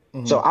project.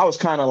 Mm-hmm. So I was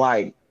kind of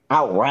like,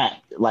 I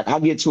rapped. Like I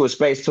get to a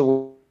space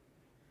to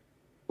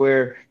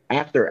where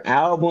after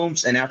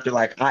albums and after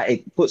like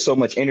I put so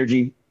much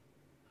energy.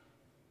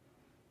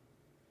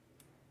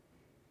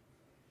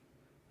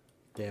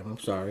 Damn, I'm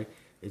sorry.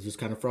 It just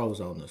kind of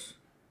froze on us.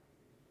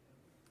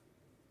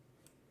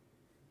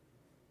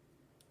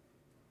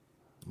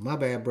 My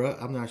bad, bro.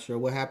 I'm not sure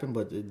what happened,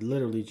 but it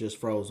literally just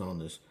froze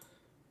on us.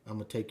 I'm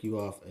going to take you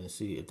off and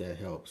see if that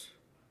helps.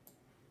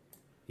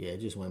 Yeah, it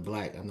just went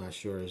black. I'm not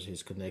sure it's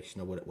his connection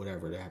or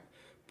whatever that happened.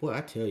 Boy,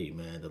 I tell you,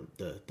 man,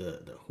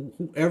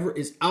 whoever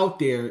is out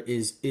there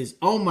is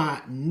on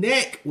my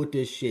neck with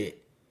this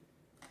shit.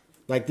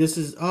 Like this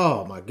is,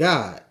 oh my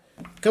God.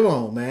 Come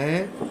on,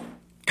 man.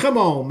 Come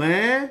on,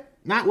 man.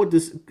 Not with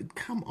this.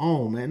 Come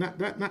on, man.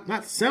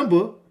 Not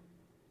Simba.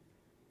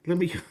 Let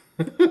me.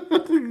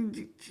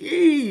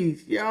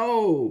 Jeez,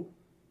 yo.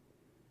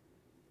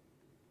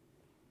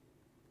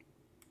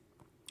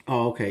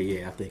 Oh, okay,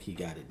 yeah, I think he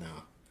got it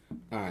now.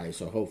 All right,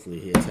 so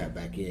hopefully he'll tap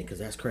back in because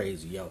that's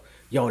crazy, yo.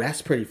 Yo,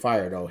 that's pretty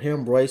fire though.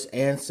 Him, Royce,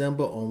 and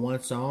Simba on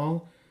one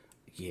song.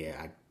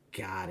 Yeah, I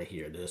gotta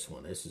hear this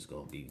one. This is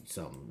gonna be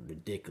something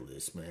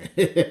ridiculous, man.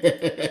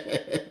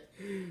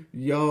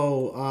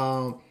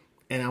 Yo,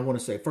 and I want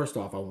to say, first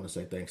off, I want to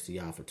say thanks to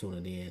y'all for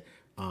tuning in.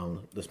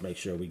 Let's make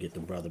sure we get the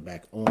brother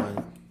back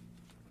on.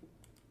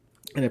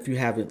 And if you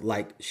haven't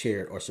liked,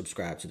 shared, or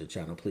subscribed to the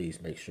channel,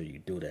 please make sure you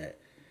do that.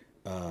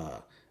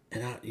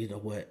 And you know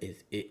what?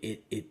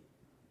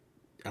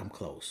 I'm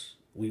close.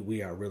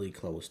 We are really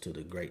close to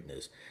the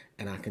greatness,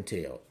 and I can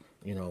tell.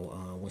 You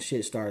know, when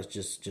shit starts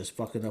just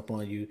fucking up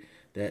on you,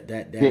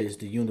 that is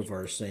the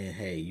universe saying,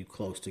 "Hey, you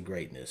close to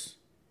greatness."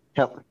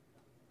 Help.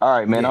 All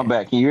right, man. Yeah. I'm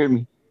back. Can you hear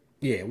me?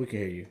 Yeah, we can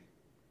hear you.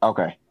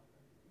 Okay.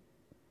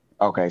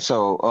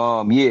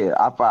 So, yeah,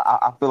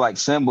 I feel like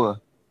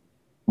Simba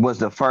was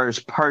the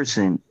first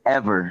person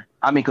ever.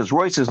 I mean, because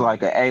Royce is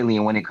like an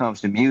alien when it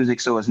comes to music,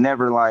 so it's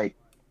never like,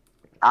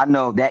 I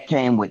know that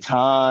came with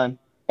time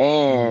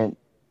and,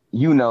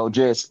 you know,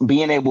 just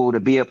being able to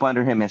be up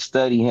under him and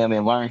study him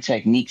and learn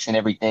techniques and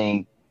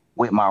everything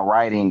with my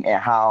writing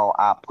and how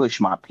I push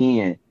my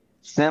pen.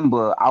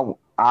 Simba,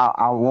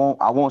 I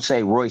won't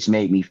say Royce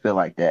made me feel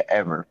like that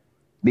ever,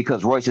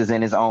 because Royce is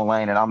in his own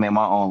lane and I'm in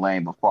my own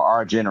lane. But for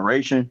our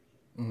generation,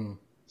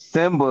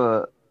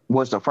 Simba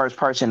was the first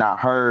person I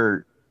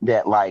heard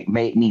that like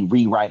made me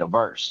rewrite a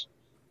verse.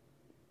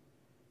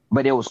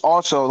 But it was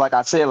also, like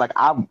I said, like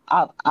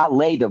I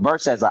laid the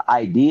verse as an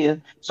idea,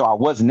 so I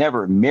was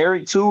never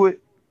married to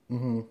it.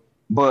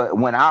 But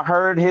when I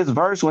heard his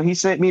verse, when he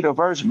sent me the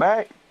verse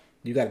back,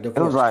 you got to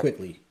divorce like,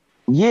 quickly.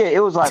 Yeah,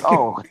 it was like,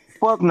 oh,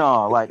 fuck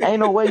no. Like, ain't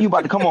no way you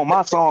about to come on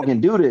my song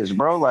and do this,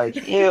 bro. Like,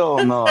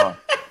 hell no.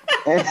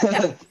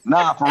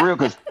 Nah, for real,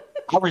 because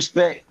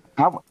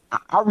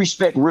I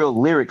respect real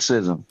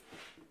lyricism.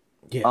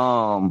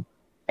 Yeah.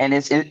 And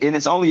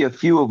it's only a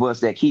few of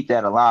us that keep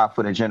that alive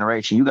for the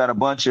generation. You got a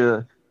bunch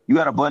of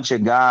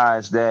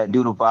guys that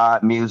do the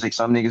vibe music.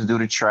 Some niggas do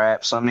the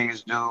trap. Some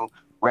niggas do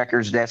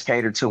records that's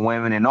catered to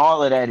women, and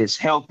all of that is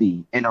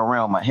healthy in the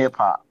realm of hip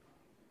hop.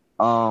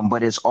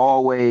 But it's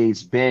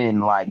always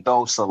been like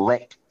those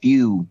select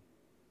few,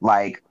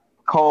 like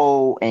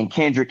Cole and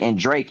Kendrick and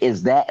Drake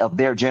is that of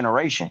their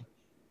generation.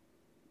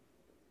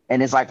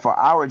 And it's like for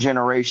our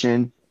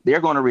generation,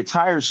 they're going to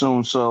retire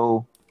soon.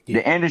 So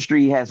the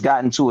industry has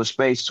gotten to a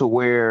space to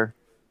where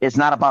it's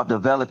not about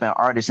developing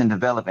artists and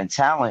developing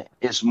talent.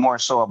 It's more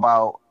so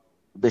about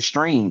the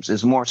streams.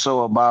 It's more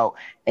so about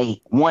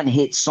a one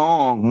hit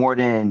song more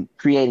than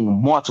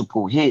creating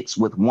multiple hits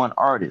with one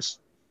artist.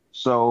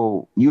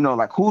 So, you know,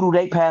 like, who do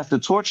they pass the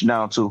torch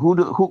down to?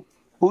 Who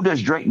does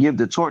Drake give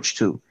the torch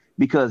to?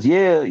 Because,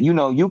 yeah, you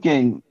know, you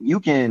can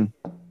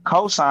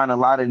co-sign a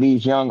lot of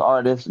these young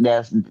artists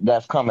that's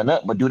coming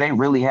up, but do they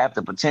really have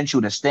the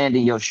potential to stand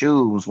in your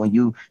shoes when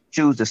you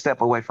choose to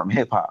step away from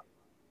hip hop?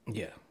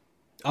 Yeah.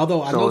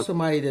 Although I know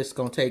somebody that's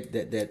gonna take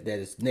that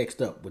is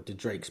next up with the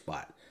Drake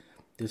spot.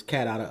 This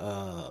cat out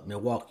of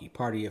Milwaukee,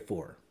 Party of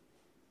Four.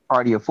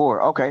 Party of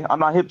Four. Okay, I'm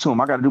not hip to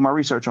him. I got to do my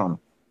research on him.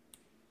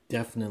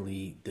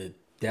 Definitely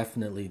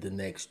the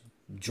next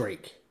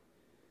Drake.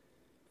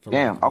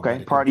 Damn.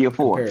 Okay. Party of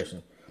Four.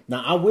 Comparison.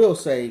 Now I will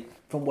say,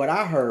 from what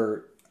I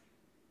heard,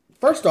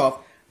 first off,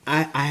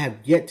 I have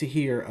yet to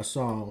hear a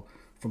song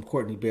from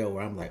Courtney Bell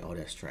where I'm like, oh,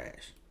 that's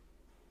trash.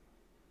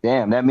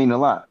 Damn, that mean a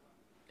lot.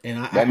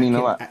 And that mean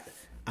a lot.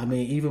 I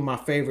mean, even my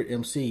favorite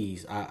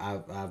MCs,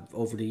 I've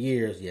over the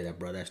years, yeah,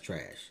 that's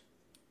trash.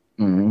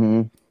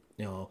 Mm-hmm.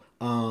 You know,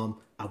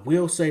 I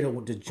will say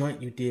that the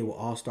joint you did with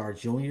All Star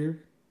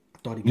Junior, I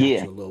thought he got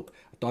you a little.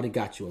 I thought he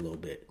got you a little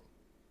bit.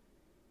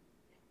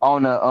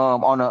 But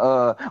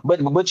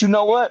you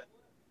know what?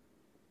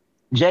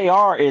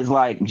 JR is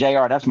like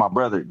JR. That's my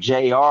brother.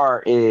 He's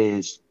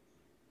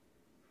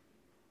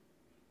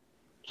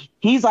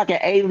like an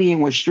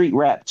alien with street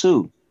rap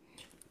too.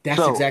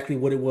 That's exactly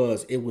what it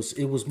was. It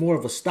was more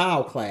of a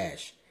style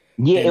clash.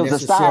 Yeah, it was a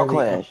style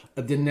clash.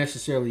 Than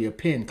necessarily a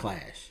pen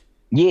clash.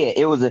 Yeah,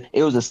 it was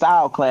a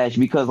style clash,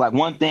 because like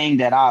one thing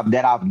that I've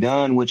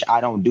done, which I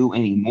don't do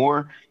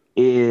anymore,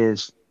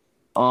 is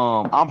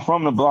I'm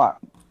from the block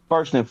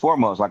first and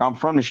foremost. Like, I'm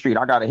from the street.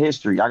 I got a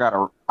history. I got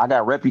a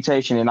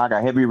reputation, and I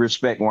got heavy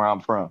respect where I'm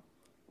from.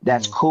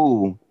 That's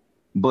cool.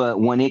 But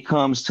when it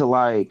comes to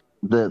like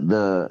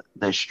the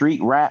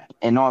street rap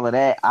and all of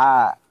that,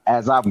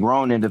 as I've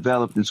grown and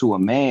developed into a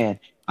man,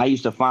 I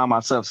used to find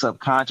myself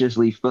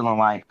subconsciously feeling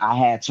like I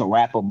had to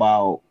rap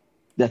about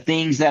the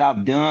things that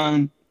I've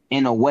done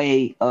in a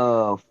way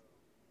of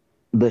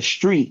the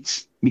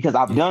streets, because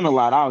I've done a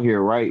lot out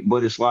here, right?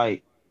 But it's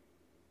like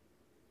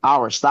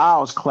our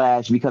styles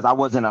clash because I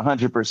wasn't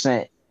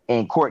 100%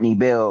 in Courtney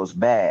Bell's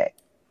bag.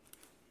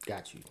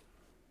 Got you.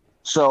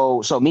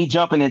 So me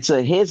jumping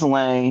into his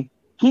lane,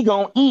 he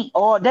gonna eat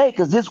all day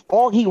because this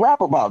all he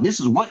rap about. This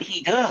is what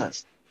he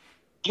does.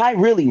 I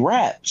really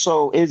rap.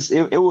 So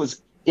it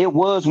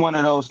was one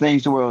of those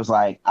things where it was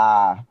like,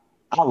 I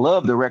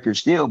love the record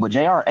still, but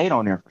JR ate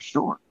on there for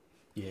sure.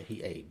 Yeah,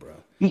 he ate, bro.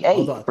 He ate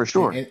Although, for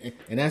sure.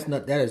 and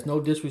that is no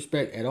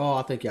disrespect at all.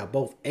 I think y'all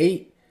both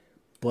ate,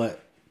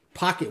 but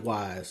pocket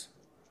wise,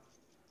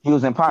 He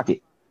was in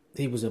pocket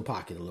he was in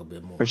pocket a little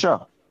bit more. for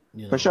sure.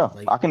 You know, For sure.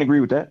 like, I can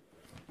agree with that.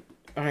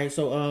 all right,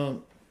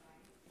 so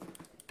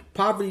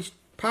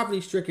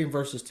poverty stricken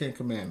versus Ten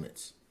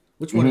Commandments.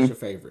 Which one is your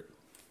favorite?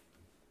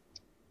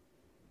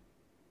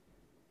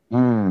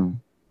 Mm.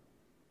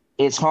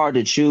 It's hard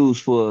to choose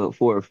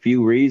for a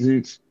few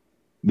reasons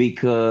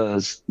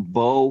because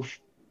both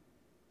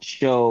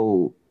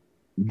show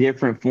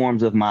different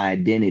forms of my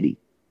identity.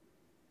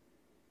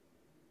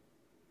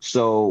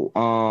 So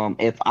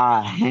if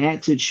I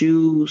had to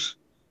choose,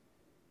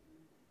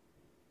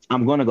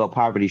 I'm gonna go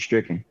poverty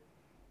stricken.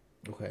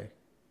 Okay.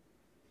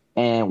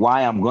 And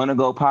why I'm gonna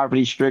go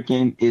poverty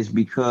stricken is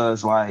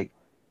because like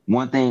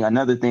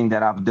another thing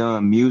that I've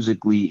done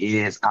musically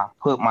is I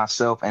put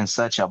myself in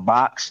such a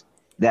box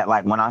that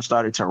like when I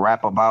started to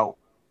rap about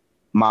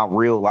my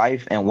real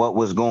life and what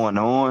was going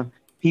on,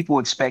 people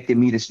expected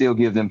me to still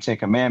give them Ten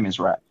Commandments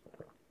rap.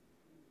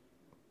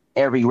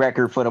 Every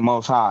record for the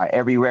Most High,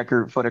 every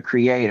record for the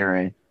Creator.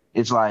 And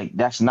it's like,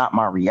 that's not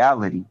my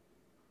reality.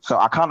 So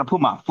I kind of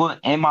put my foot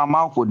in my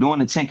mouth with doing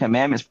the Ten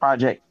Commandments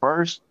project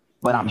first,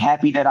 but I'm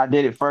happy that I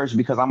did it first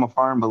because I'm a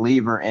firm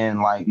believer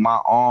in like my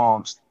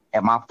alms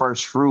and my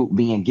first fruit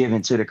being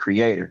given to the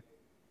Creator.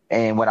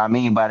 And what I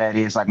mean by that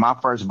is like my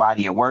first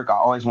body of work, I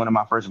always wanted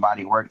my first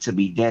body of work to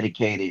be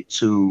dedicated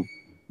to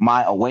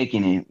my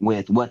awakening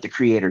with what the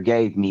Creator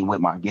gave me with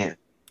my gift.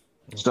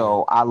 Okay.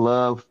 So I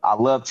love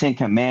Ten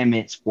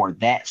Commandments for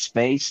that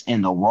space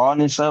and the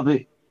rawness of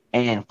it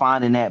and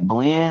finding that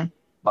blend.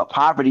 But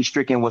poverty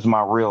stricken was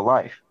my real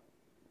life.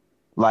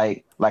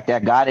 Like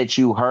that guy that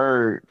you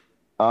heard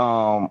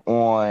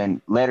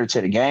on Letter to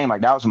the Game,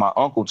 like that was my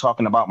uncle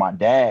talking about my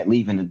dad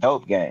leaving the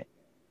dope game.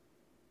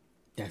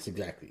 That's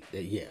exactly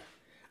yeah.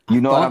 You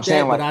know what I'm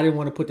saying? But I didn't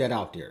want to put that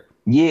out there.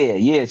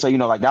 Yeah. So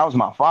like that was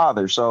my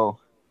father. So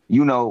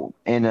in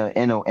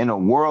a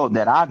world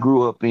that I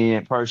grew up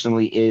in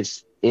personally,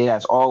 it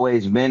has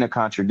always been a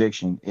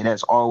contradiction. It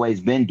has always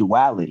been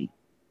duality.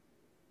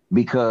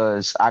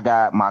 Because I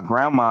got my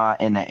grandma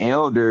and the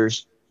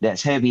elders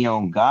that's heavy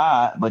on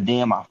God, but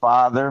then my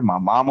father, my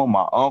mama,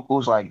 my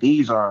uncles, like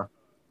these are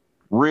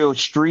real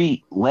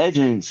street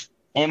legends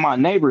in my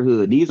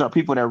neighborhood. These are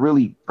people that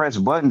really press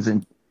buttons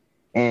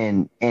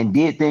and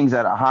did things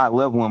at a high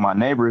level in my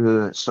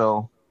neighborhood.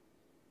 So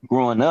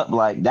growing up,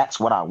 like that's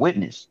what I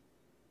witnessed.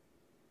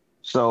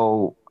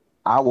 So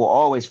I will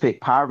always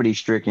pick poverty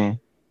stricken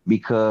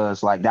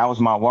because like that was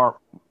my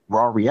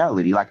raw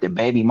reality, like the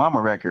Baby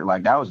Mama record,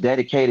 like that was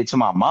dedicated to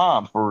my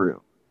mom for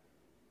real.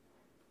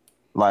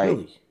 Like,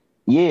 really?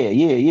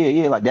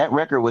 Yeah. Like that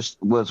record was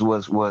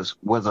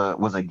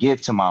a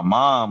gift to my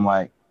mom.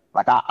 Like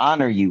I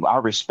honor you, I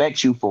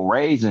respect you for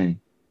raising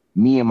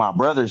me and my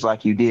brothers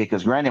like you did.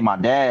 Because granted, my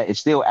dad is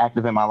still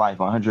active in my life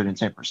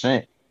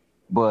 110%,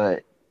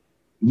 but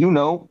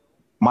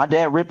my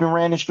dad ripped and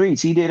ran the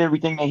streets. He did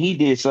everything that he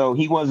did, so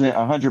he wasn't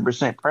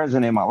 100%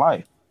 present in my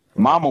life.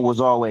 Right. Mama was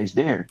always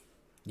there.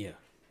 Yeah.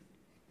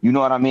 You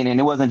know what I mean? And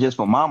it wasn't just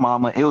for my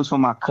mama. It was for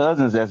my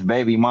cousins as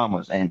baby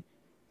mamas and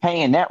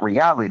paying that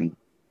reality.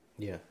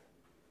 Yeah.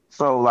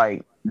 So,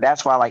 like,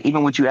 that's why, like,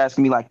 even when you ask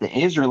me, like, the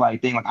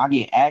Israelite thing, like, I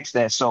get asked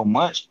that so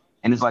much.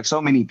 And it's like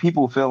so many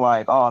people feel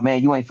like, oh,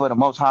 man, you ain't for the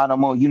Most High no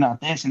more. You're not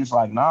this. And it's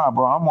like, nah,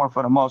 bro, I'm more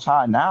for the Most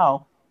High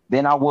now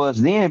than I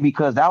was then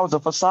because that was a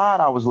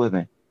facade I was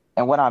living.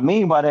 And what I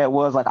mean by that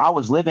was, like, I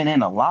was living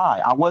in a lie.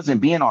 I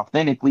wasn't being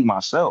authentically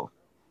myself.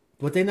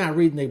 But they're not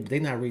reading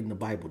the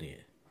Bible then.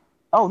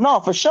 Oh no,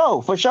 for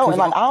sure. And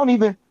like I don't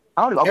even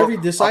every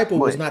disciple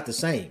was not the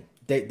same.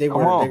 They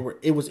were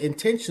it was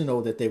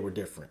intentional that they were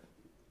different.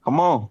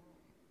 Come on.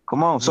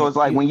 So it's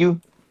like when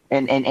you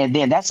and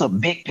then that's a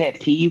big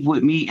pet peeve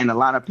with me and a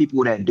lot of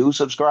people that do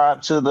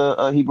subscribe to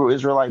the Hebrew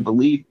Israelite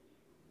belief.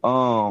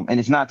 And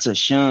it's not to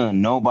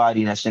shun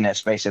nobody that's in that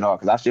space at all,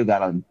 because I still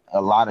got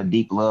a lot of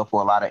deep love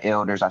for a lot of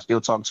elders. I still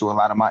talk to a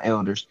lot of my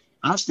elders.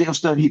 I still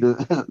study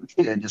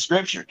the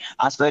scripture.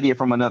 I study it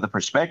from another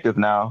perspective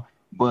now.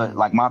 But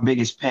like my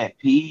biggest pet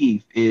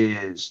peeve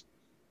is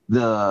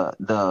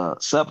the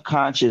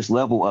subconscious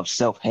level of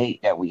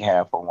self-hate that we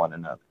have for one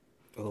another.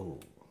 Oh.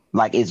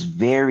 Like it's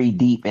very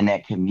deep in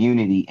that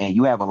community. And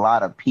you have a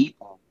lot of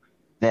people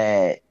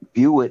that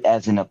view it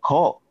as an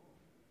occult.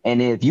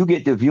 And if you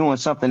get to viewing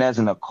something as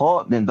an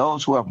occult, then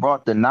those who have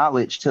brought the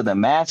knowledge to the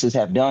masses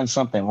have done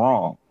something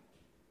wrong.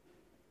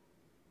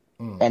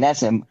 And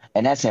that's in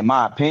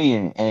my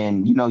opinion.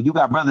 And you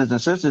got brothers and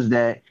sisters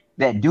that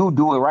do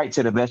it right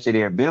to the best of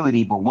their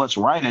ability, but what's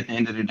right at the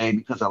end of the day,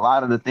 because a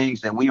lot of the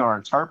things that we are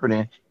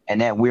interpreting and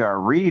that we are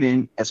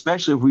reading,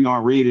 especially if we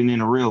aren't reading in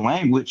a real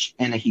language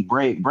and a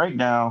Hebraic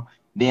breakdown,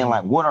 then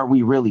like what are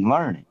we really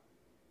learning?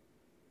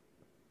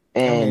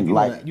 I mean, if And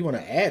like, you want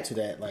to add to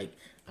that, like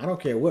I don't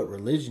care what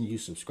religion you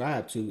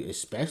subscribe to,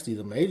 especially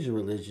the major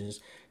religions.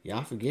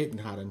 Y'all forgetting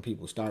how them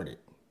people started.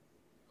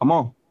 come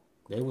on.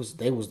 They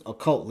was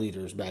occult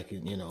leaders back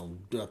in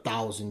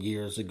 1,000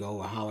 years ago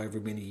or however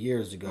many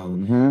years ago.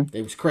 Hmm.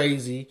 They was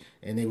crazy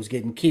and they was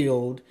getting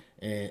killed,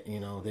 and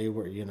they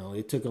were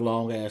it took a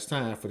long ass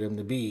time for them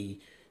to be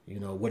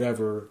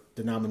whatever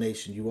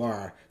denomination you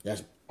are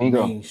that's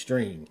Bingo.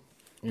 mainstream.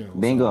 So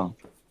Bingo.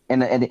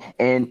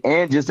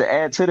 And just to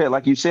add to that,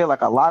 like you said,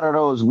 like a lot of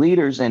those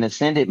leaders and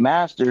ascended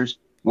masters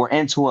were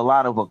into a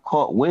lot of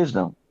occult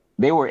wisdom.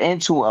 They were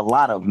into a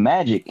lot of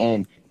magic.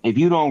 And if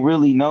you don't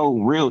really know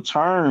real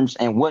terms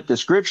and what the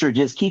scripture,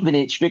 just keeping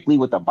it strictly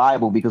with the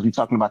Bible, because we're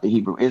talking about the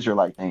Hebrew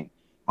Israelite thing.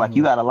 Like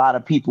you mhm. got a lot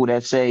of people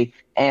that say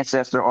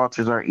ancestor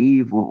altars are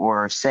evil,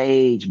 or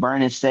sage,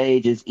 burning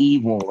sage is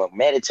evil, or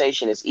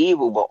meditation is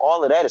evil, but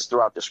all of that is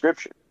throughout the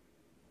scripture.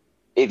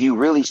 If you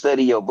really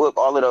study your book,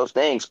 all of those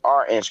things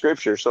are in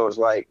scripture. So it's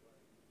like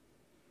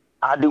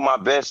I do my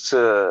best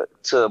to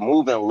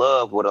move in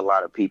love with a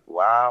lot of people.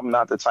 I'm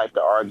not the type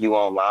to argue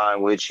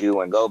online with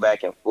you and go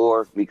back and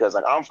forth, because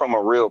like I'm from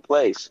a real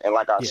place. And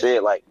like I Yeah,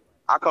 said, like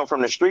I come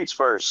from the streets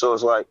first. So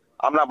it's like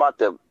I'm not about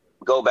to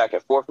go back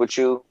and forth with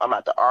you. I'm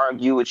not to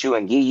argue with you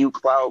and give you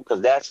clout,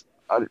 because that's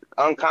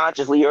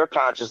unconsciously or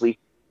consciously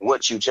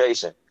what you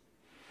chasing.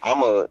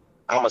 I'm a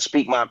I'm gonna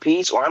speak my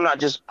piece, or I'm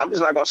just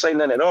not gonna say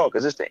nothing at all,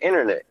 because it's the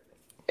internet,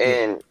 yeah,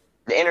 and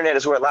the internet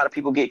is where a lot of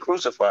people get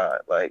crucified.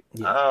 Like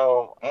yeah.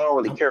 I don't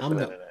really care for I'm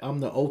none the of that. I'm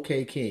the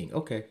OK King.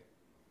 Okay.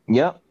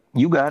 Yep,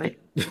 you got it.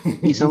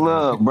 Peace and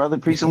love, brother.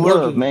 Peace and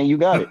love, Working. man. You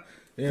got it.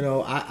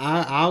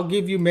 I'll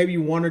give you maybe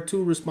one or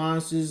two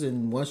responses,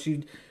 and once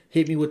you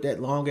hit me with that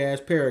long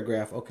ass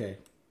paragraph, okay,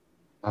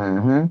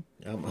 Mm-hmm.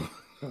 I'm,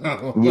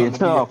 I'm Yeah, gonna be.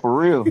 no, for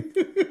real,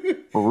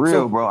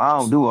 So, bro. I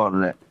don't do all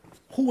of that.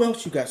 who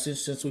else you got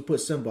since we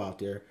put Simba out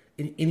there?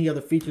 Any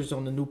other features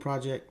on the new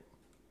project?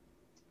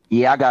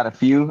 Yeah, I got a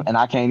few, and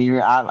I can't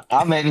even.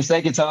 I made a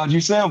mistake and told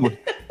you Simba,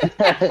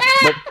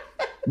 but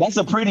that's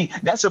a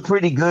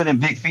pretty good and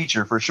big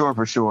feature for sure,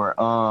 for sure.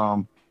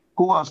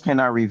 Who else can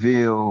I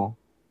reveal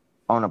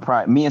on a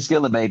pri Me and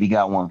Skilla Baby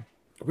got one.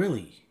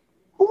 Really?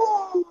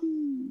 Woo!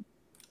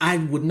 I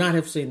would not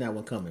have seen that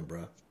one coming,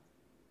 bro.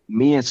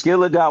 Me and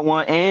Skilla got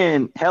one,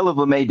 and Hell of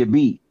a made the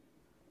beat.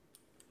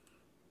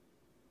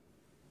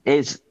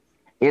 It's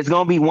it's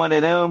gonna be one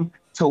of them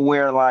to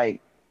where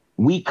like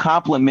we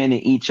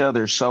complimented each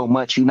other so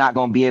much, you're not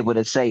gonna be able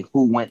to say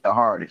who went the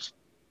hardest.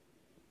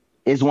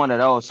 It's one of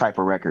those type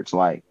of records.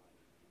 Like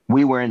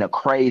we were in a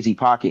crazy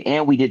pocket,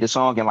 and we did the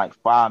song in like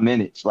 5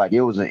 minutes. Like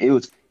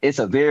it's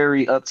a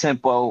very up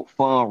tempo,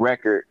 fun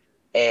record,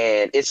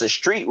 and it's a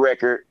street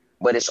record,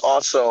 but it's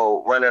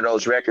also one of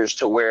those records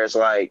to where it's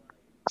like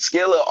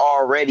Skilla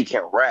already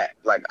can rap.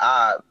 Like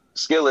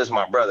Skilla is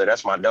my brother,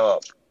 that's my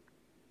dog.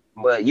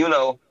 But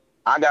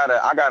I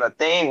got a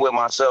thing with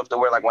myself to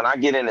where like when I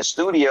get in the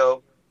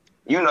studio,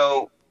 you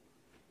know,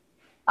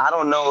 I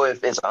don't know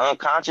if it's an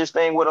unconscious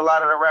thing with a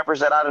lot of the rappers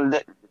that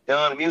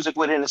done music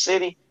with in the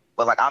city,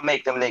 but like I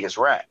make them niggas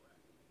rap.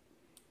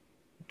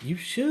 You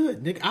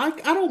should, Nick. I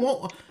don't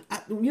want.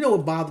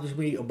 What bothers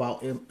me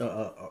about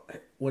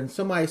when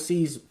somebody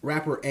sees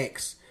rapper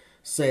X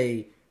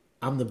say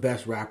I'm the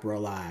best rapper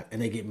alive,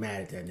 and they get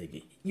mad at that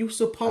nigga.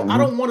 I Hmm.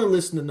 don't want to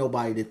listen to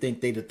nobody that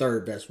think they the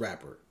third best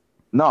rapper.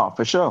 No,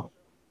 for sure.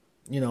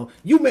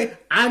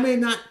 I may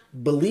not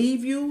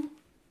believe you,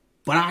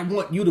 but I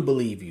want you to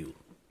believe you.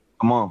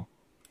 Come on.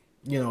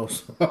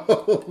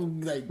 So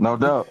like, No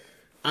doubt.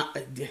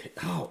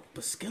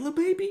 but Skilla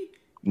baby.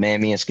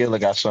 Man, me and Skilla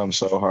got something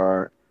so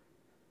hard.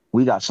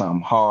 We got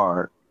something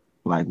hard,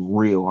 like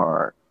real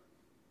hard.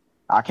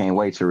 I can't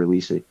wait to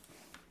release it.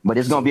 But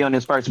it's gonna be So on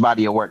this first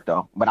body of work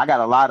though. But I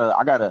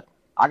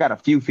got a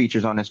few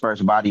features on this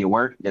first body of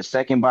work. The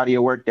second body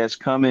of work that's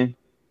coming,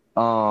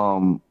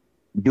 um,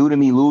 due to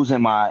me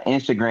losing my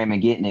Instagram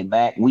and getting it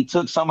back, we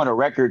took some of the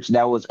records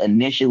that was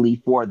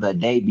initially for the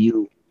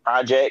debut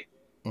project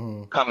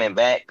mm, coming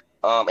back,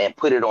 and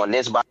put it on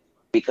this body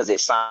because it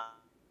signed.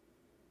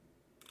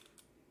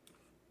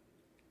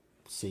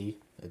 see,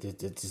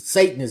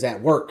 Satan is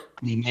at work.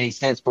 Made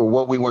sense for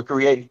what we were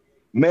creating.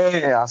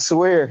 Man, I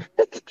swear,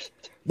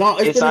 No,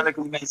 it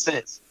sonically made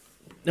sense.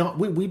 no.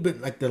 We've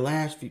been like the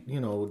last few,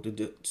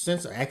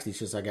 since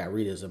I got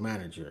Rita as a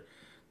manager.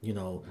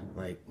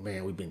 Like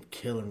man, we've been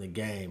killing the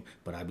game,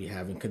 but I be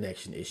having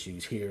connection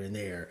issues here and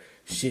there.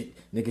 Shit,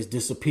 niggas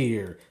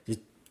disappear. Just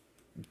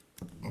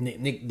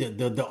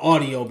the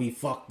audio be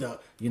fucked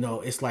up.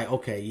 It's like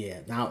okay, yeah.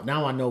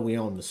 Now I know we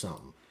on to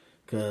something,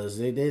 cause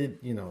they did.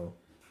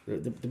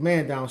 The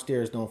man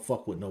downstairs don't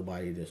fuck with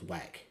nobody that's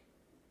whack.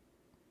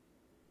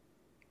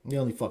 They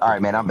only fuck All with right,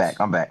 the man, I'm greats. back.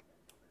 I'm back.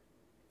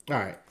 All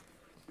right,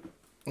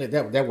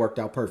 that worked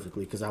out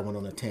perfectly because I went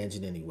on a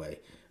tangent anyway.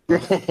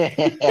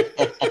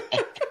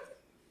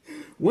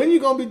 When you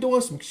gonna be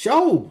doing some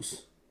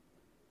shows?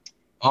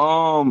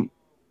 um,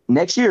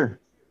 next year,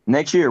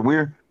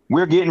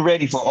 we're getting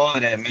ready for all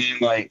of that, man.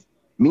 Like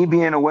me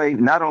being away,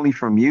 not only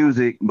from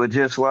music, but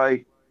just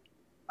like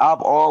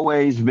I've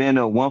always been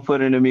a one foot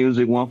in the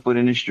music, one foot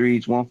in the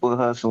streets, one foot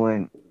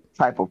hustling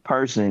type of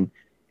person,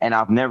 and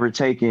I've never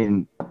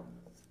taken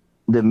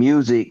the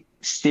music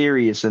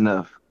serious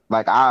enough.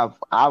 Like I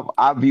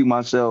view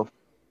myself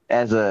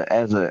as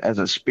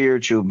a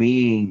spiritual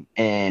being,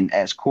 and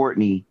as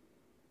Courtney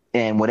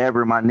and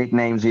whatever my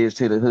nicknames is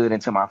to the hood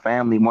and to my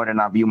family, more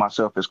than I view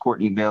myself as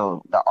Courtney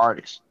Bell, the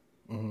artist.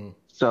 Mm-hmm.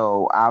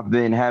 So I've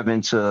been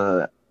having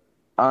to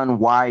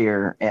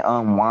unwire and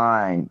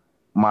unwind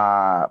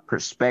my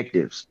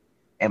perspectives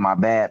and my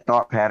bad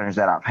thought patterns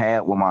that I've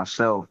had with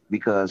myself,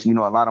 because a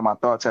lot of my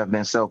thoughts have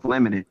been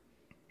self-limited,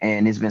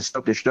 and it's been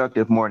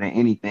self-destructive more than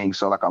anything.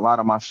 So like a lot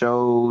of my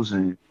shows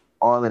and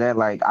all of that,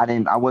 like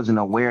I wasn't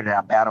aware that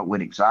I battled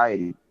with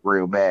anxiety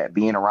real bad,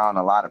 being around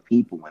a lot of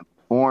people and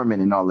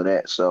performing and all of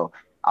that. So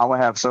I would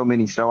have so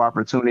many show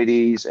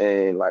opportunities,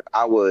 and like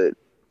I would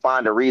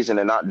find a reason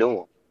to not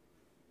do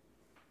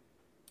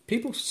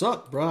People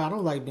suck, bro. I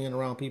don't like being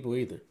around people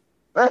either.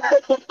 them.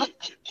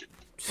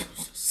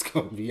 Just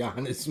gonna be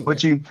honest, man.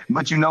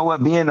 But you know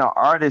what? Being an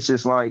artist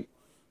is like,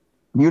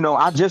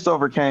 I just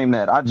overcame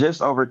that. I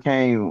just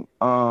overcame.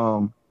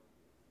 I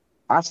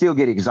still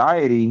get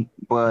anxiety,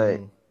 but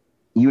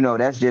Mhm.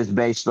 that's just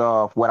based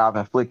off what I've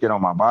inflicted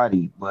on my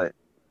body. But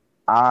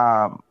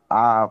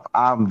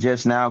I'm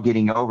just now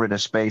getting over the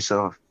space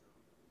of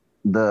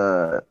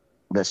the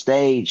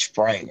stage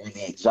fright and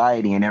the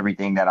anxiety and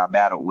everything that I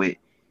battled with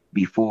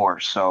before.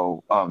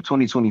 So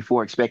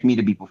 2024, expect me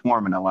to be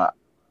performing a lot.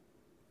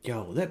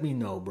 Yo, let me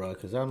know, bro,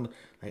 because I'm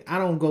like, I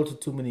don't go to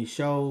too many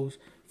shows.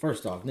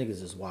 First off,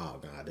 niggas is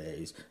wild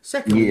nowadays.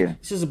 Secondly, Yeah.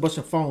 it's just a bunch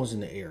of phones in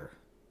the air,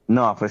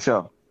 No, for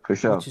sure. For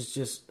sure. which is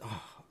just,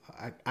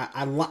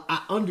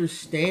 I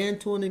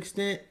understand to an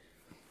extent,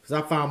 because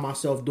I found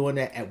myself doing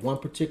that at one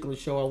particular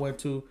show I went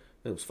to.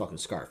 It was fucking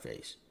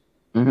Scarface.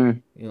 Hmm.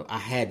 I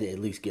had to at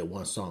least get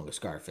one song of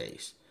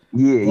Scarface.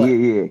 Yeah, But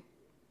yeah.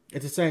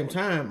 at the same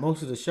time,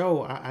 most of the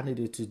show, I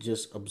needed to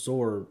just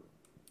absorb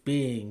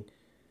being,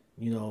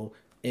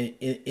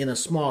 in a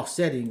small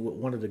setting with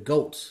one of the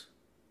goats.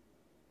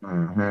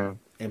 Hmm.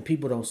 And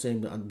people don't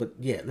seem to, but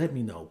yeah, let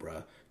me know,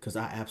 bro, because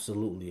I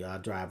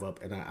drive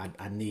up, and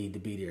I need to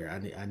be there.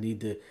 I need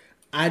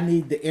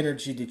the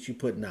energy that you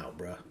putting out,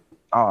 bro.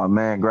 Oh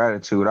man,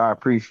 gratitude. I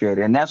appreciate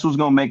it. And that's what's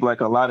gonna make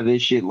like a lot of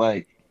this shit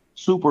like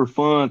super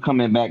fun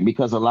coming back,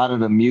 because a lot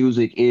of the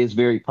music is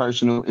very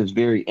personal, it's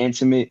very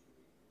intimate.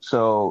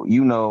 So,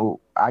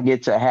 I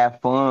get to have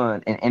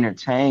fun and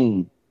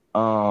entertain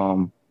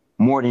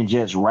more than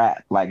just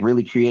rap, like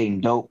really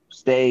creating dope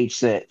stage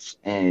sets,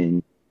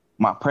 and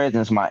my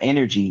presence, my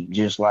energy,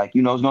 just like,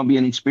 it's gonna be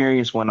an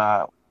experience when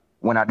I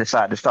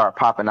decide to start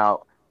popping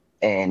out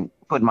and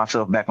putting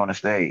myself back on the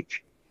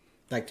stage.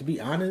 Like, to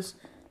be honest,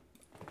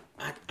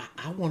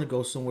 I want to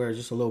go somewhere,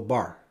 just a little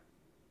bar,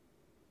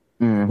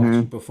 and watch Hmm.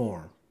 you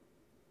perform.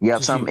 Yep,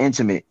 Just you. something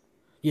intimate.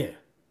 Yeah.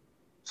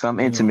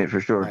 Something intimate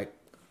for sure. Like,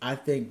 I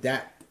think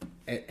that,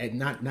 and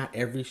not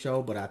every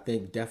show, but I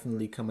think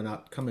definitely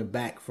coming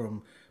back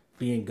from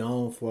being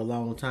gone for a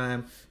long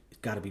time, it's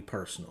got to be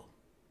personal.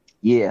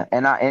 Yeah,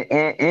 and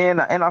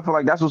I feel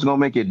like that's what's gonna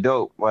make it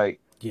dope. Like,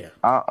 Yeah.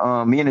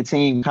 me and the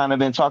team kind of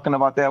been talking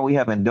about that. We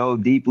haven't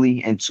dove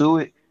deeply into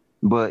it,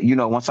 but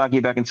once I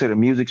get back into the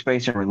music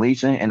space and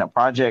releasing, and the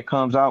project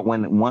comes out,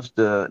 once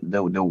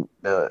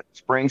the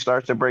spring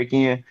starts to break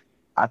in,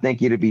 I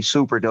think it'd be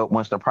super dope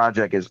once the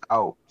project is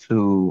out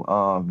to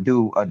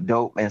do a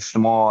dope and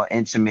small,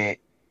 intimate.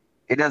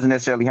 It doesn't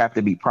necessarily have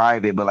to be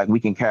private, but like we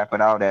can cap it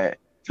out at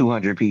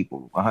 200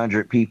 people,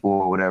 100 people,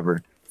 or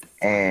whatever,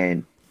 Fire.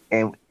 and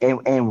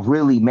and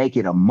really make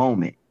it a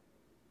moment.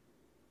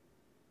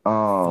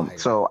 Fire.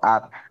 So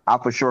I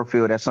for sure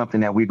feel that's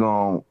something that we're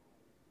gonna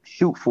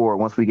shoot for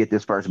once we get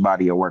this first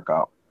body of work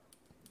out.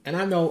 And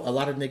I know a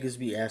lot of niggas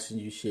be asking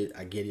you shit.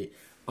 I get it.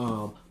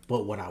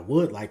 But what I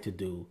would like to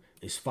do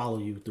is follow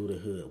you through the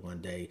hood one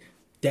day.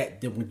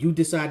 That when you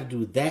decide to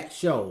do that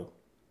show,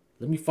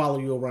 let me follow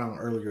you around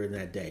earlier in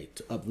that day,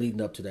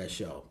 leading up to that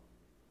show.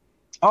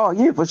 Oh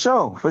yeah, for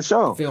sure, for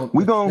sure. Film.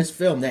 We gonna Let's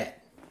film that.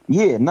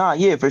 Yeah, nah,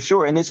 yeah, for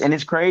sure. And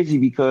it's crazy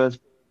because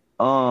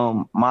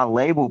my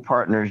label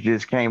partners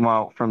just came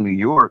out from New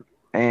York,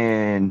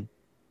 and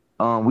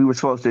we were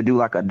supposed to do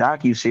like a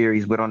docu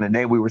series, but on the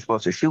day we were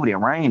supposed to shoot, it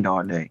rained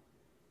all day.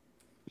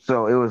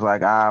 So it was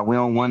like, we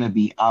don't want to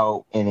be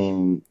out and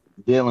then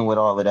dealing with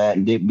all of that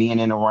and being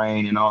in the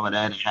rain and all of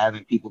that and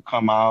having people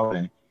come out.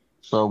 And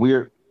so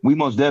we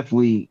most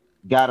definitely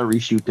got to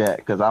reshoot that,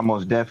 because I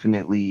most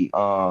definitely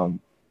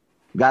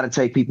got to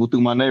take people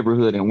through my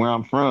neighborhood and where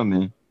I'm from.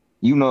 And,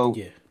 you know,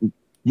 Yeah.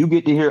 you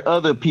get to hear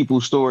other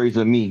people's stories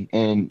of me.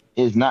 And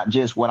it's not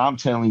just what I'm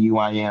telling you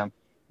I am,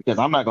 because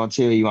I'm not going to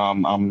tell you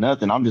I'm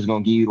nothing. I'm just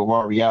going to give you the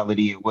raw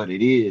reality of what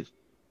it is.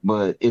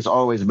 But it's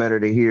always better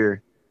to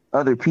hear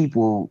other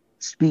people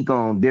speak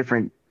on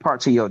different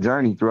parts of your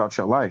journey throughout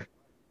your life,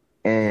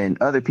 and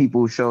other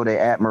people show their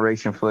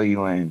admiration for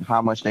you and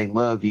how much they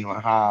love you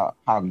and how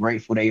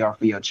grateful they are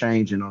for your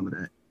change and all of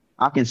that.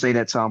 I can say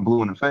that till I'm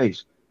blue in the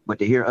face, but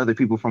to hear other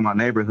people from my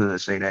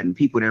neighborhood say that, and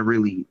people that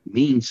really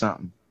mean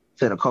something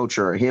to the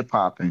culture of hip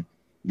hop and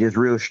just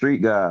real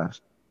street guys,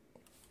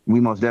 we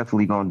most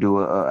definitely gonna do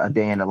a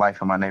day in the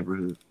life of my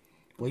neighborhood.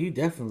 Well, you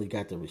definitely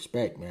got the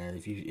respect, man.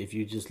 If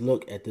you just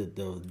look at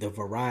the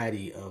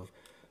variety of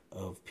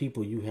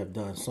people you have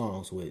done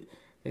songs with,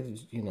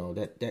 you know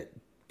that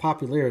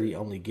popularity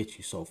only gets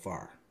you so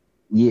far.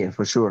 Yeah,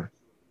 for sure.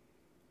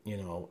 You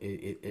know,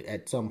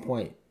 at some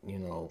point, you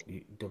know,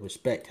 the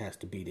respect has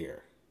to be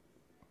there.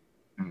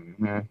 I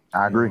You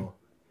agree. know,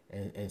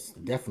 and it's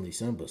definitely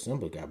Simba.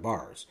 Simba got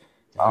bars. And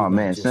he's Oh not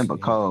man, just, Simple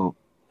you know, Cold.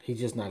 he's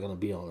just not gonna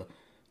be on.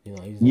 You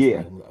know, he's just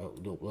Yeah.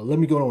 like, well, let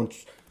me go on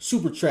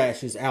Super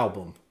Trash his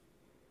album.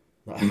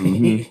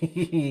 hmm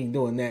He ain't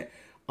doing that.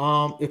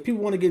 If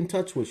people want to get in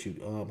touch with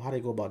you, how they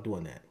go about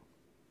doing that?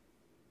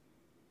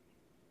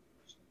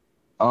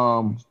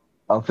 Um,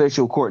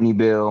 official Courtney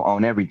Bell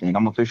on everything.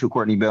 I'm official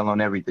Courtney Bell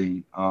on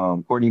everything.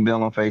 Courtney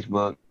Bell on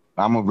Facebook.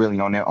 I'm really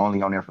on there,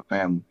 only on there for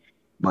family.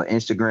 But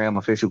Instagram,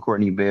 official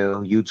Courtney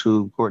Bell.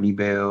 YouTube, Courtney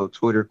Bell.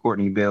 Twitter,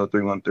 Courtney Bell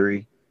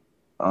 313.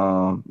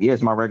 Yeah,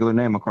 it's my regular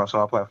name across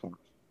all platforms.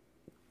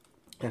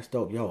 That's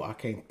dope. Yo, I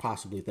can't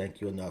possibly thank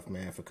you enough,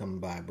 man, for coming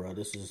by, bro.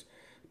 This has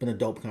been a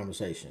dope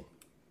conversation.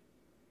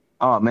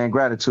 Oh man,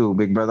 gratitude,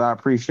 big brother. I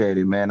appreciate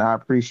it, man. I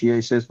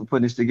appreciate sis for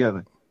putting this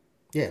together.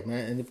 Yeah,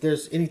 man. And if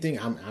there's anything,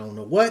 I don't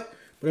know what,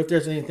 but if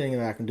there's anything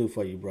that I can do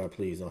for you, bro,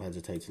 please don't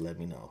hesitate to let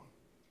me know.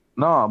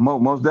 No,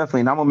 most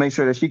definitely. And I'm gonna make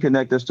sure that she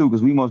connect us too,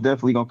 because we most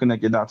definitely gonna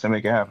connect your dots and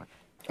make it happen.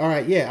 All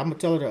right, yeah, I'm gonna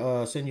tell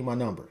her to send you my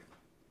number.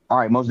 All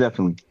right, most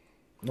definitely.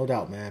 No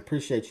doubt, man.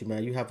 Appreciate you,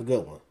 man. You have a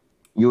good one.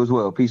 You as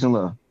well. Peace and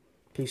love.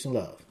 Peace and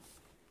love.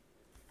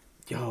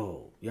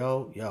 Yo.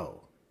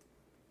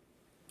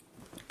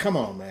 Come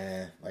on,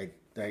 man. Like,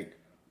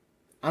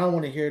 I don't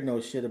want to hear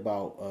no shit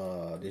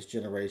about this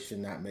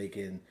generation not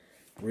making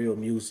real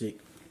music.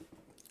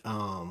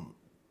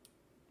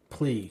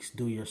 Please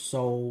do your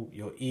soul,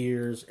 your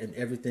ears, and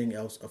everything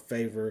else a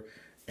favor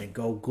and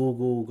go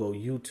Google, go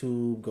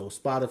YouTube, go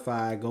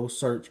Spotify, go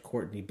search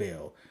Courtney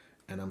Bell.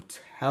 And I'm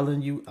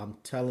telling you,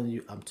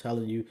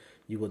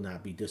 you will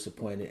not be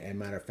disappointed. And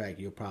matter of fact,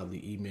 you'll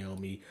probably email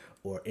me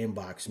or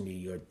inbox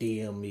me or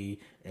DM me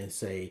and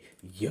say,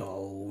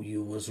 yo,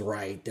 you was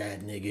right.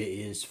 That nigga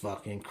is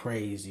fucking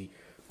crazy.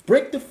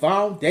 Brick the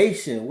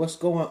foundation. What's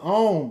going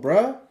on,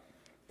 bruh?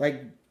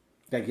 Like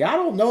y'all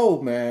don't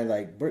know, man.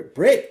 Like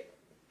Brick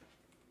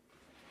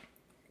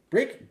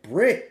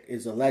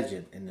is a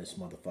legend in this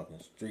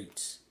motherfucking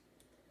streets.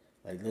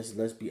 Like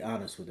let's be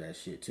honest with that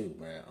shit too,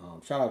 man.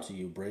 Shout out to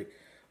you, Brick.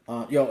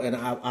 Yo, and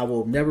I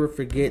will never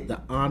forget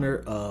the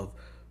honor of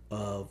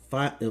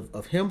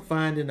him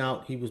finding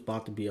out he was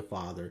about to be a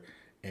father,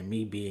 and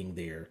me being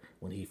there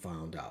when he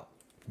found out.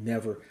 I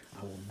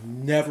will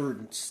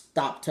never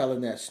stop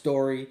telling that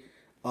story,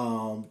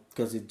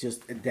 because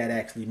that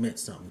actually meant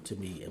something to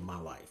me in my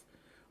life.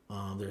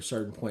 There are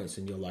certain points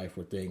in your life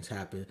where things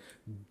happen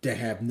that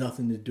have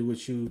nothing to do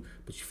with you,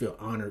 but you feel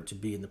honored to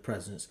be in the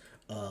presence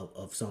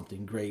of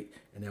something great,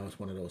 and that was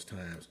one of those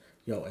times.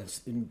 Yo,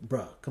 and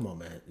bruh, come on,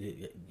 man.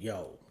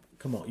 Yo,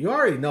 come on. You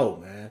already know,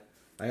 man.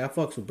 Like, I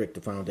fucks with Brick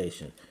the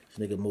Foundation.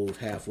 This nigga moved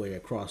halfway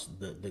across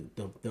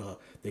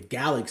the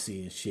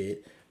galaxy and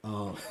shit.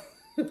 No,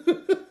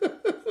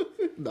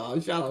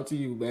 shout out to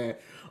you, man.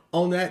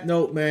 On that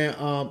note, man,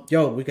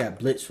 yo, we got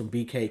Blitz from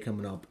BK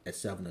coming up at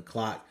 7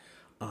 o'clock.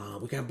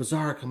 We got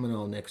Bazaar coming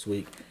on next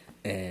week.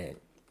 And,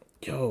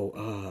 yo,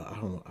 I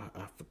don't know.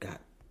 I forgot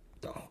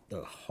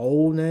the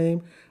whole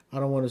name.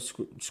 I don't want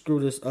to screw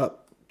this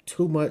up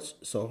too much.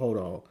 So, hold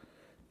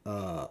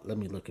on. Let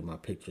me look at my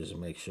pictures and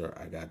make sure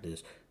I got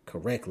this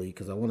correctly,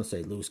 because I want to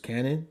say Loose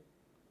Cannon.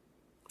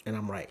 And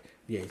I'm right.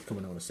 Yeah, he's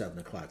coming on at 7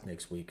 o'clock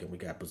next week. And we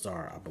got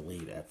Bazaar, I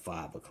believe, at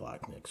 5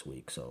 o'clock next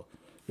week. So,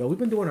 yo, we've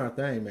been doing our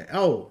thing, man.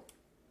 Oh,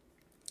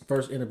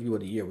 first interview of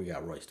the year, we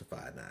got Royce to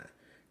 5'9".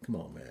 Come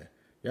on, man.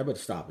 Y'all better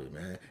stop it,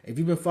 man. If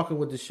you've been fucking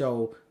with the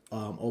show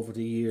over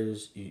the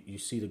years, you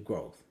see the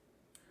growth.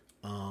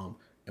 And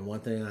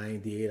one thing I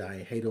ain't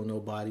hate on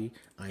nobody.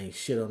 I ain't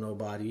shit on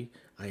nobody.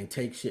 I ain't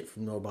take shit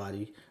from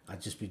nobody. I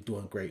just be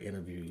doing great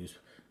interviews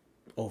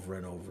over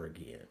and over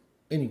again.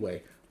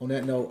 Anyway, on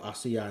that note, I'll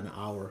see y'all in an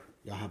hour.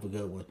 Y'all have a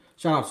good one.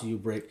 Shout out to you,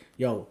 Brick.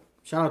 Yo,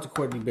 shout out to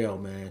Courtney Bell,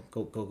 man.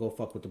 Go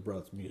fuck with the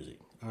brothers' music.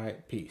 All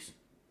right, peace.